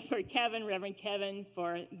for Kevin, Reverend Kevin,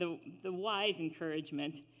 for the wise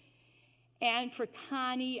encouragement. And for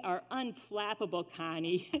Connie, our unflappable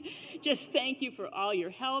Connie, just thank you for all your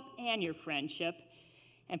help and your friendship.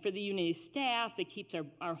 And for the Unity staff that keeps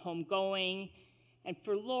our home going. And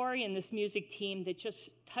for Lori and this music team that just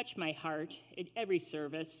touch my heart at every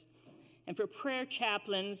service. And for prayer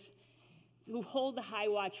chaplains who hold the high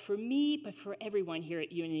watch for me, but for everyone here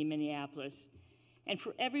at Unity Minneapolis. And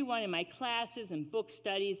for everyone in my classes and book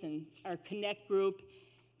studies and our Connect group,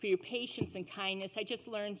 for your patience and kindness. I just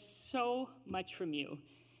learned so much from you.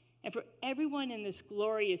 And for everyone in this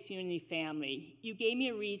glorious Unity family, you gave me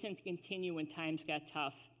a reason to continue when times got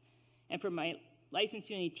tough. And for my licensed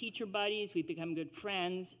Unity teacher buddies, we've become good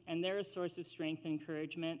friends, and they're a source of strength and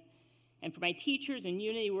encouragement. And for my teachers and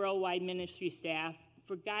Unity Worldwide Ministry staff,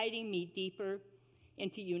 for guiding me deeper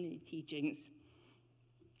into Unity teachings.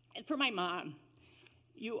 And for my mom,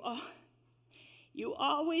 you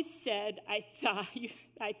always said I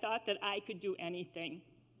thought that I could do anything.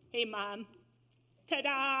 Hey, Mom.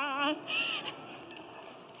 Ta-da!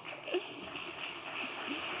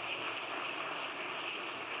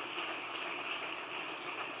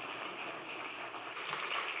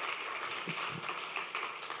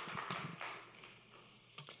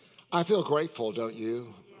 I feel grateful, don't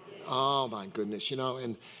you? Oh, my goodness.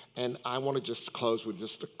 And I want to just close with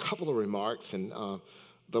just a couple of remarks, and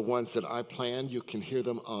the ones that I planned, you can hear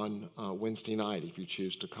them on Wednesday night if you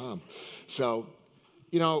choose to come. So,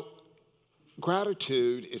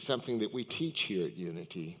 gratitude is something that we teach here at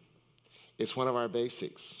Unity. It's one of our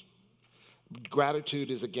basics. Gratitude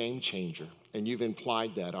is a game changer, and you've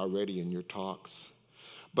implied that already in your talks.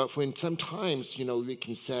 But when sometimes, we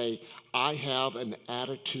can say, I have an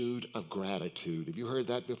attitude of gratitude. Have you heard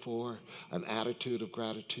that before? An attitude of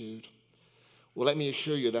gratitude? Well, let me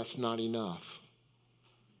assure you that's not enough.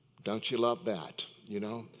 Don't you love that,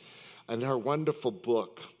 And her wonderful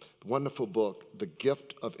book, The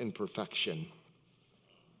Gift of Imperfection,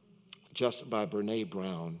 just by Brene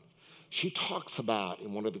Brown, she talks about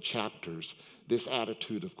in one of the chapters this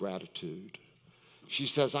attitude of gratitude. She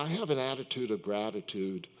says, I have an attitude of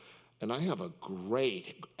gratitude, and I have a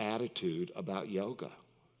great attitude about yoga.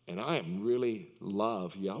 And I really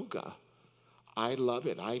love yoga. I love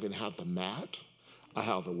it. I even have the mat. I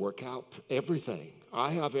have the workout, everything.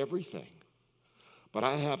 I have everything. But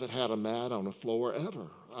I haven't had a mat on the floor ever.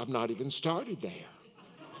 I've not even started there.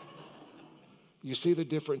 You see the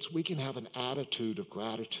difference? We can have an attitude of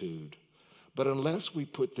gratitude, but unless we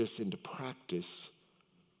put this into practice,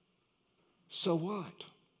 so what?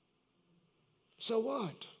 So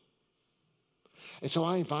what? And so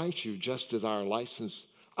I invite you, just as our licensed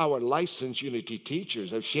Unity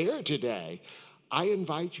teachers have shared today, I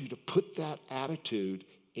invite you to put that attitude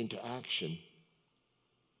into action.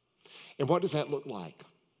 And what does that look like?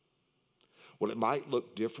 Well, it might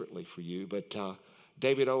look differently for you, but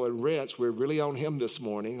David Owen Ritz, we're really on him this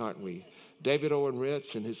morning, aren't we? David Owen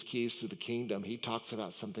Ritz, in his Keys to the Kingdom, he talks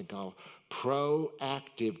about something called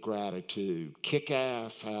proactive gratitude,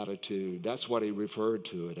 kick-ass attitude. That's what he referred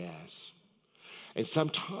to it as. And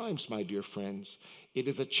sometimes, my dear friends, it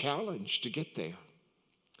is a challenge to get there.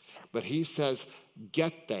 But he says,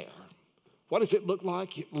 get there. What does it look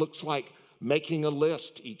like? It looks like making a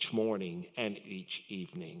list each morning and each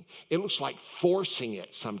evening. It looks like forcing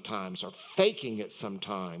it sometimes or faking it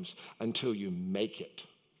sometimes until you make it.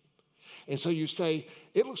 And so you say,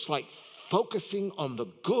 it looks like focusing on the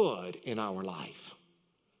good in our life.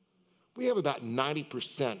 We have about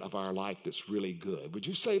 90% of our life that's really good. Would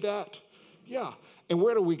you say that? Yeah. And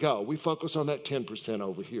where do we go? We focus on that 10%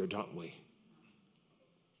 over here, don't we?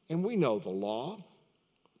 And we know the law.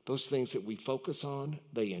 Those things that we focus on,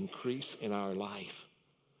 they increase in our life.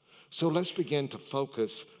 So let's begin to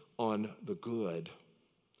focus on the good.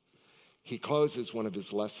 He closes one of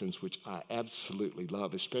his lessons, which I absolutely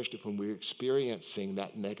love, especially when we're experiencing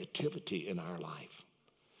that negativity in our life.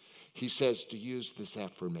 He says to use this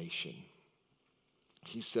affirmation.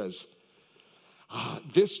 He says,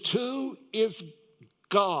 this too is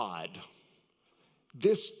God.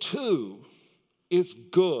 This too is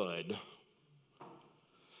good.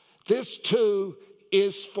 This too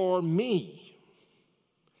is for me,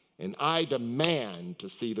 and I demand to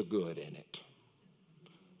see the good in it.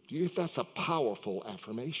 Do you think that's a powerful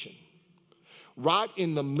affirmation? Right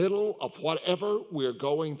in the middle of whatever we're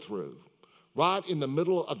going through, right in the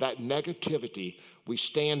middle of that negativity, we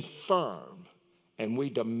stand firm and we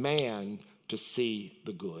demand to see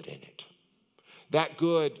the good in it. That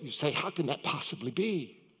good, you say, how can that possibly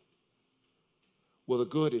be? Well, the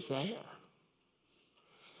good is there.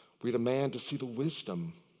 We demand to see the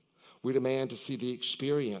wisdom. We demand to see the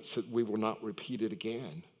experience that we will not repeat it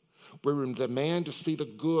again. We demand to see the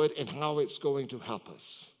good and how it's going to help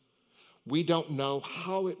us. We don't know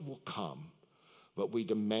how it will come, but we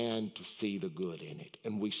demand to see the good in it,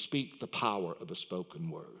 and we speak the power of the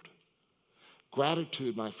spoken word.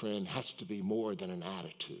 Gratitude, my friend, has to be more than an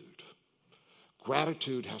attitude.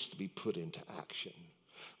 Gratitude has to be put into action.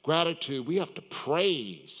 Gratitude, we have to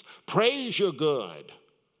praise. Praise your good.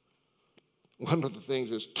 One of the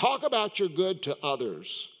things is talk about your good to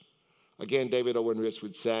others. Again, David Owen Ritz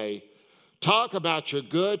would say, talk about your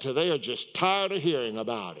good till they are just tired of hearing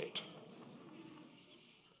about it.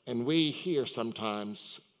 And we here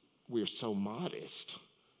sometimes, we're so modest,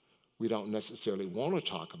 we don't necessarily want to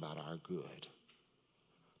talk about our good.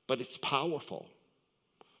 But it's powerful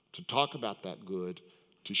to talk about that good,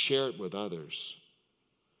 to share it with others,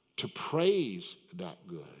 to praise that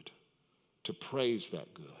good, to praise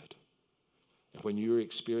that good. And when you're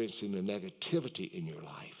experiencing the negativity in your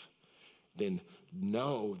life, then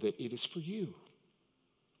know that it is for you.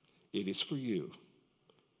 It is for you.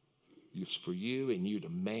 It's for you, and you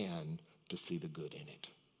demand to see the good in it.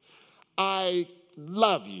 I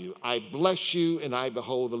love you. I bless you, and I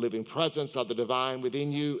behold the living presence of the divine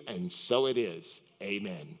within you, and so it is.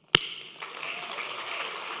 Amen.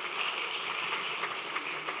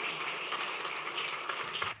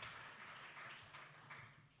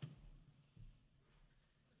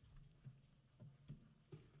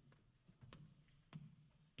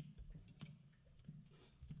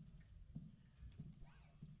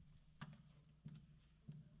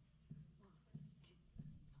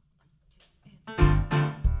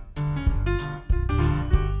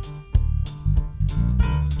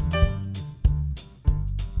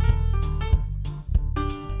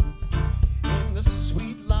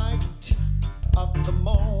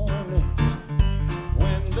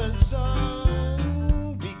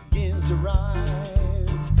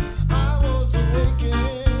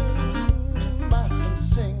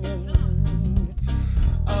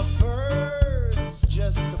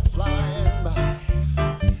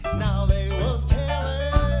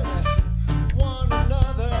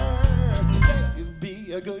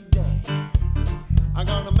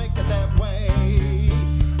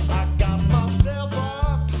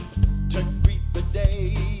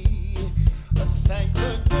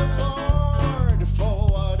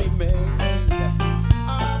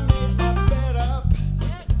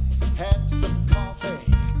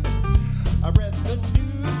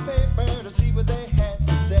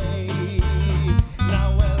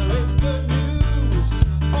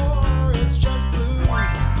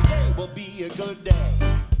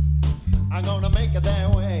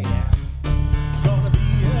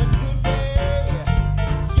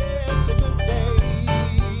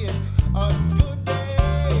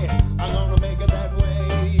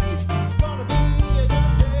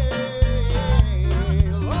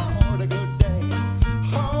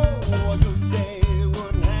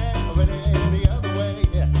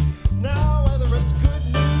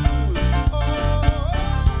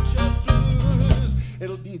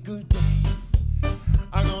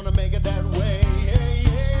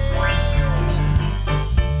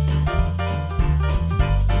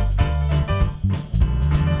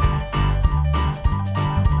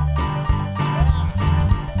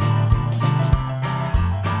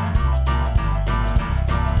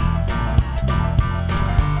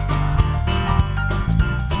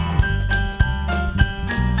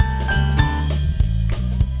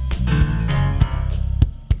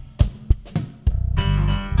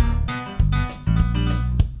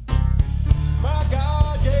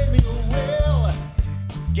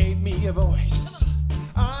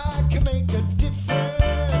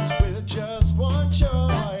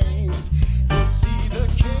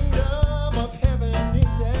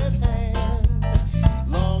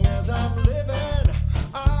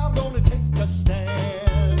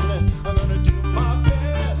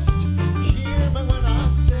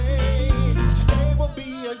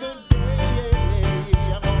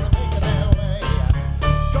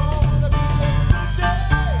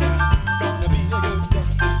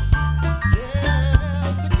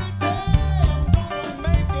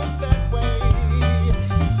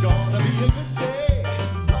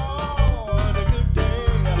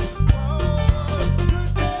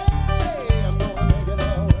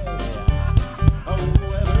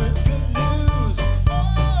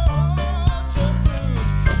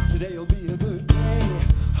 today'll be a good day.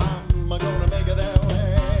 I'm gonna make it that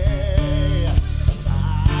way.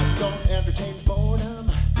 I don't entertain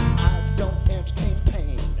boredom. I don't entertain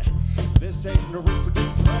pain. This ain't no room for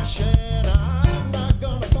depression. I'm not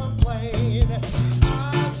gonna complain.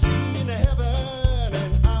 I've seen heaven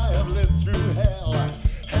and I have lived through hell.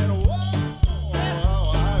 And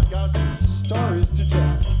whoa, I've got some stories to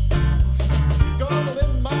tell. Gonna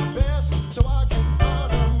live my best so I can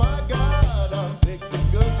honor my God. I've picked a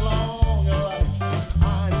good long life.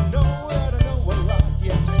 I know that I know a lot,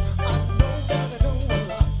 yes. I know that I know a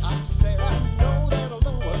lot. I said I know that I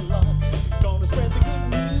know a lot. Gonna spread the good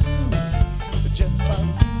news, just like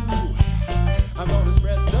you. I'm gonna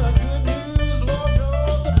spread the good news. Lord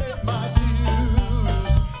knows I paid my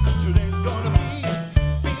dues. Today's gonna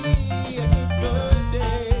be a good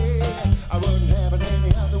day. I wouldn't have it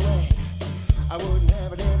any other way. I wouldn't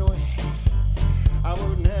have it anyway. I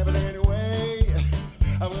wouldn't have it anyway.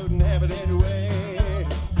 I wouldn't have it anyway.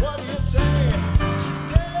 What do you say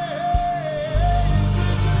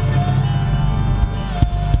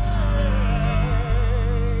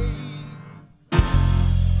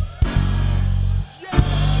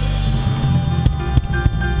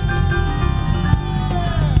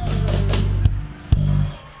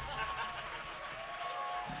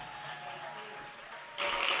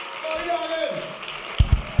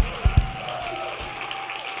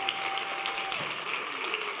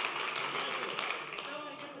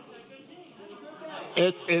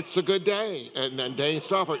It's a good day. And Dane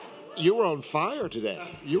Stauffer, you were on fire today.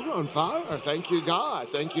 You were on fire. Thank you, God.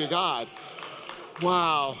 Thank you, God.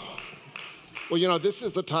 Wow. Well, you know, this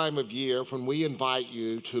is the time of year when we invite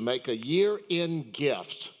you to make a year-end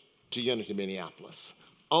gift to Unity Minneapolis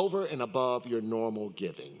over and above your normal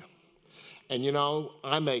giving. And you know,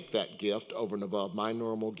 I make that gift over and above my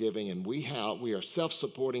normal giving, and we are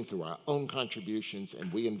self-supporting through our own contributions,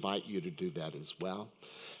 and we invite you to do that as well.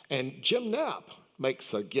 And Jim Knapp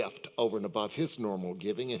makes a gift over and above his normal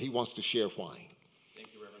giving, and he wants to share why. Thank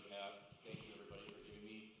you, Reverend Pat. Thank you, everybody, for giving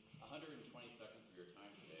me 120 seconds of your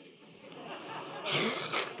time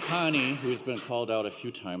today. Connie, who's been called out a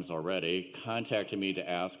few times already, contacted me to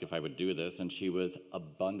ask if I would do this, and she was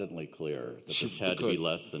abundantly clear that this had to be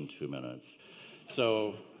less than 2 minutes.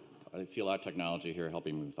 So I see a lot of technology here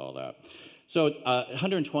helping me with all that. So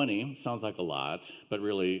 120 sounds like a lot, but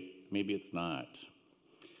really, maybe it's not.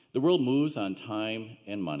 The world moves on time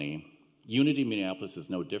and money. Unity Minneapolis is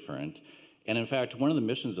no different. And in fact, one of the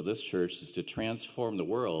missions of this church is to transform the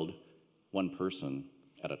world one person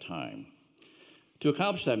at a time. To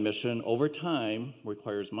accomplish that mission, over time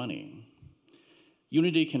requires money.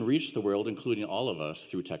 Unity can reach the world, including all of us,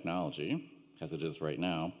 through technology, as it is right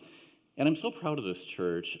now. And I'm so proud of this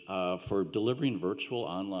church for delivering virtual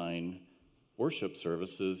online worship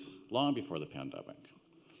services long before the pandemic.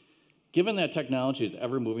 Given that technology is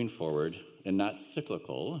ever moving forward and not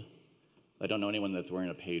cyclical, I don't know anyone that's wearing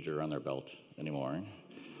a pager on their belt anymore,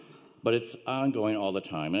 but it's ongoing all the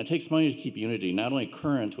time. And it takes money to keep Unity not only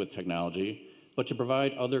current with technology, but to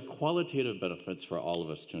provide other qualitative benefits for all of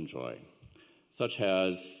us to enjoy, such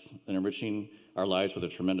as enriching our lives with a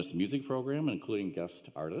tremendous music program, including guest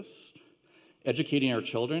artists, educating our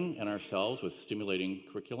children and ourselves with stimulating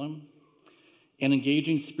curriculum, and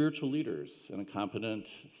engaging spiritual leaders and a competent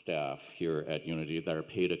staff here at Unity that are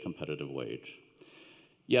paid a competitive wage.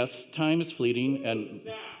 Yes, time is fleeting, and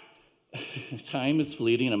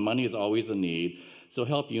money is always a need, so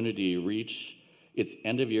help Unity reach its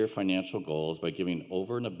end-of-year financial goals by giving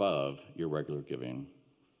over and above your regular giving.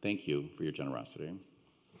 Thank you for your generosity.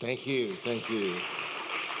 Thank you, thank you.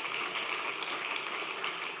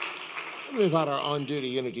 Let me invite our on-duty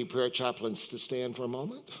Unity prayer chaplains to stand for a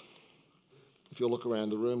moment. If you'll look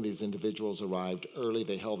around the room, these individuals arrived early.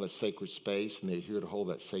 They held a sacred space, and they're here to hold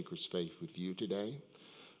that sacred space with you today.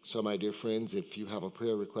 So, my dear friends, if you have a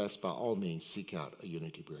prayer request, by all means, seek out a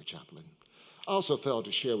Unity prayer chaplain. I also failed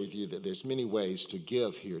to share with you that there's many ways to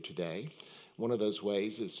give here today. One of those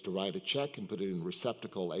ways is to write a check and put it in a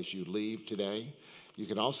receptacle as you leave today. You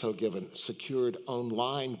can also give a secured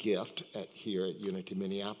online gift here at Unity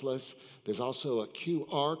Minneapolis. There's also a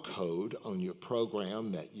QR code on your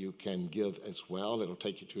program that you can give as well. It'll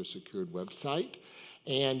take you to a secured website,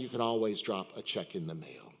 and you can always drop a check in the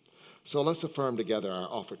mail. So let's affirm together our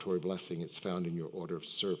offertory blessing. It's found in your order of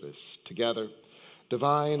service. Together,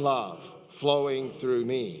 divine love flowing through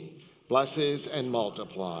me blesses and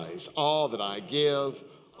multiplies all that I give,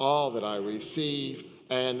 all that I receive,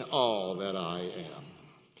 and all that I am.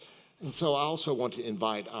 And so I also want to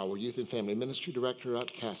invite our Youth and Family Ministry Director up,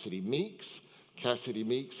 Cassidy Meeks. Cassidy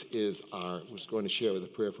Meeks was going to share with a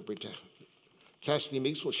prayer for protection. Cassidy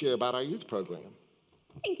Meeks will share about our youth program.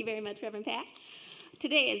 Thank you very much, Reverend Pat.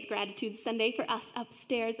 Today is Gratitude Sunday for us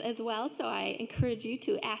upstairs as well, so I encourage you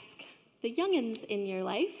to ask the youngins in your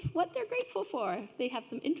life what they're grateful for. They have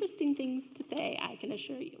some interesting things to say, I can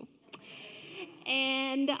assure you.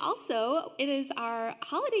 And also, it is our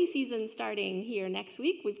holiday season starting here next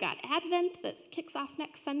week. We've got Advent that kicks off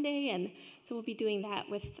next Sunday, and so we'll be doing that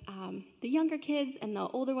with the younger kids, and the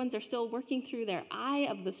older ones are still working through their Eye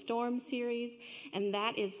of the Storm series, and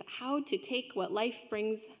that is how to take what life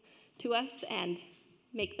brings to us and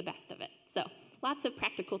make the best of it. So lots of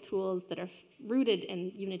practical tools that are rooted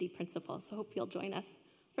in unity principles, so hope you'll join us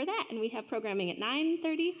for that. And we have programming at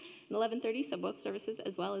 9:30 and 11:30, so both services,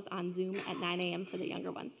 as well as on Zoom at 9 a.m. for the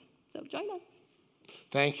younger ones. So join us.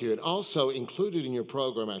 Thank you. And also included in your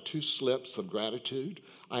program are 2 slips of gratitude.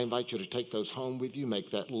 I invite you to take those home with you,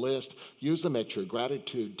 make that list, use them at your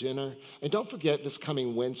gratitude dinner. And don't forget this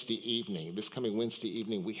coming Wednesday evening.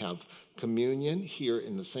 We have communion here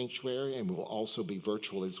in the sanctuary, and we will also be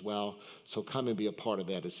virtual as well. So come and be a part of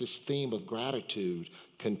that as this theme of gratitude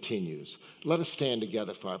continues. Let us stand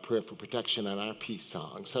together for our prayer for protection and our peace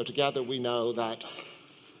song. So together we know that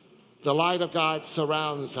the light of God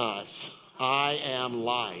surrounds us. I am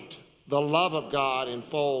light. The love of God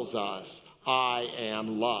enfolds us. I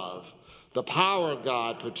am love. The power of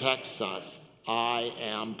God protects us. I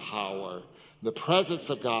am power. The presence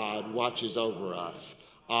of God watches over us.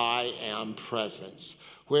 I am presence.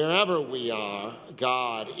 Wherever we are,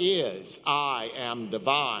 God is. I am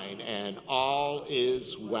divine, and all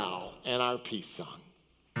is well. And our peace song.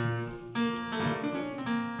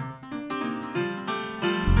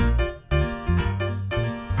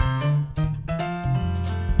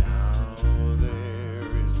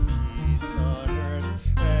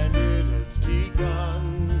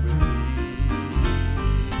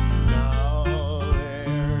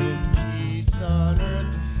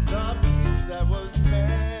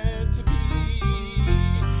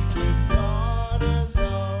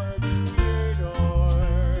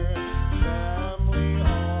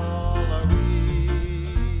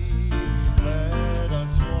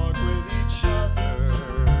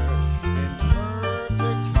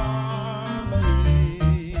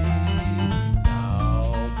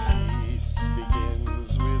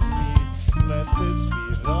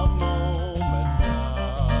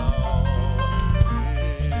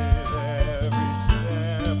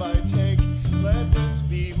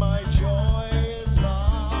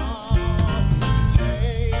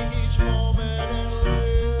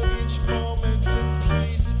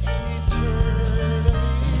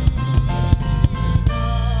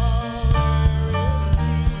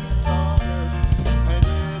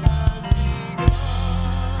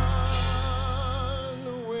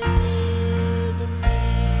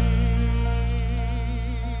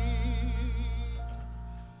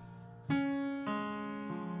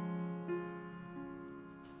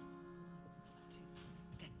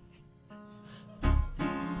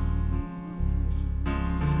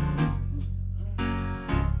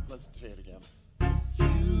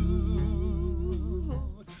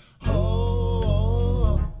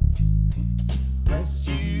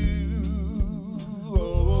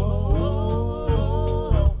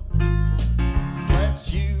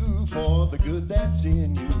 That's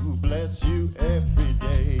in you, bless you every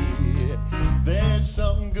day. There's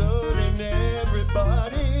something good in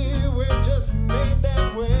everybody, we're just made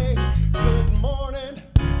that way. Good morning,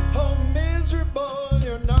 oh miserable,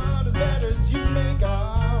 you're not as bad as you make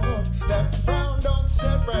out. That frown don't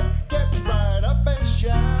set right, get right up and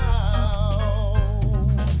shout.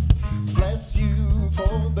 Bless you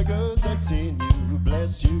for the good that's in you,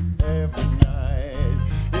 bless you every night.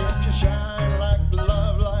 If you shine like the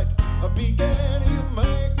love light, a beacon, you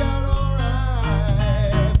make out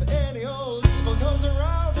alright. If any old evil comes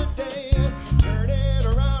around today, turn it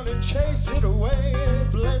around and chase it away.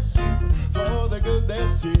 Bless you for the good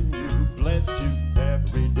that's in you, bless you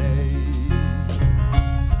every day.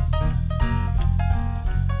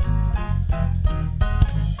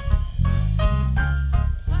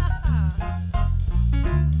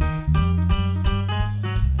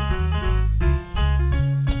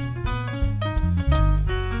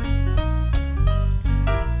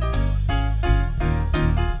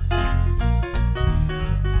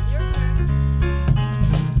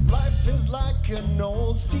 An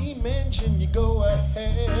old steam engine, you go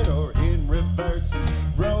ahead or in reverse.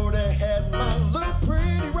 Road ahead might look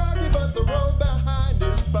pretty rocky, but the road behind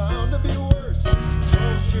is bound to be worse.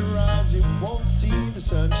 Close your eyes, you won't see the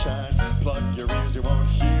sunshine. Plug your ears, you won't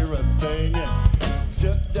hear a thing.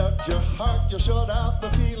 Shut out your heart, you'll shut out the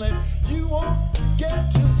feeling. You won't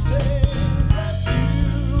get to say bless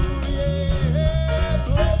you, yeah,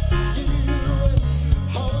 bless you.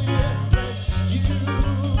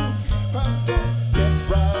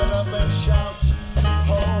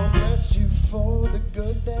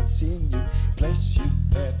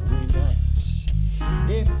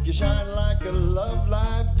 you shine like a love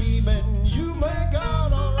light beaming. You make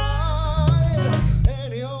God alright.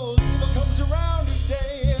 Any old evil comes around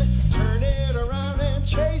today, turn it around and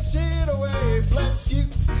chase it away. Bless you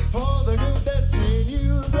for the good that's in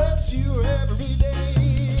you. Bless you every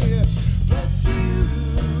day. Bless you.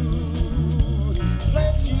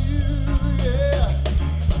 Bless you, yeah.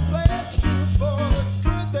 Bless you for the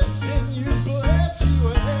good that's in you. Bless you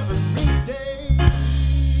every day.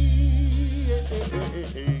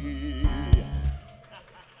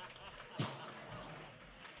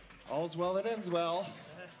 All's well that ends well.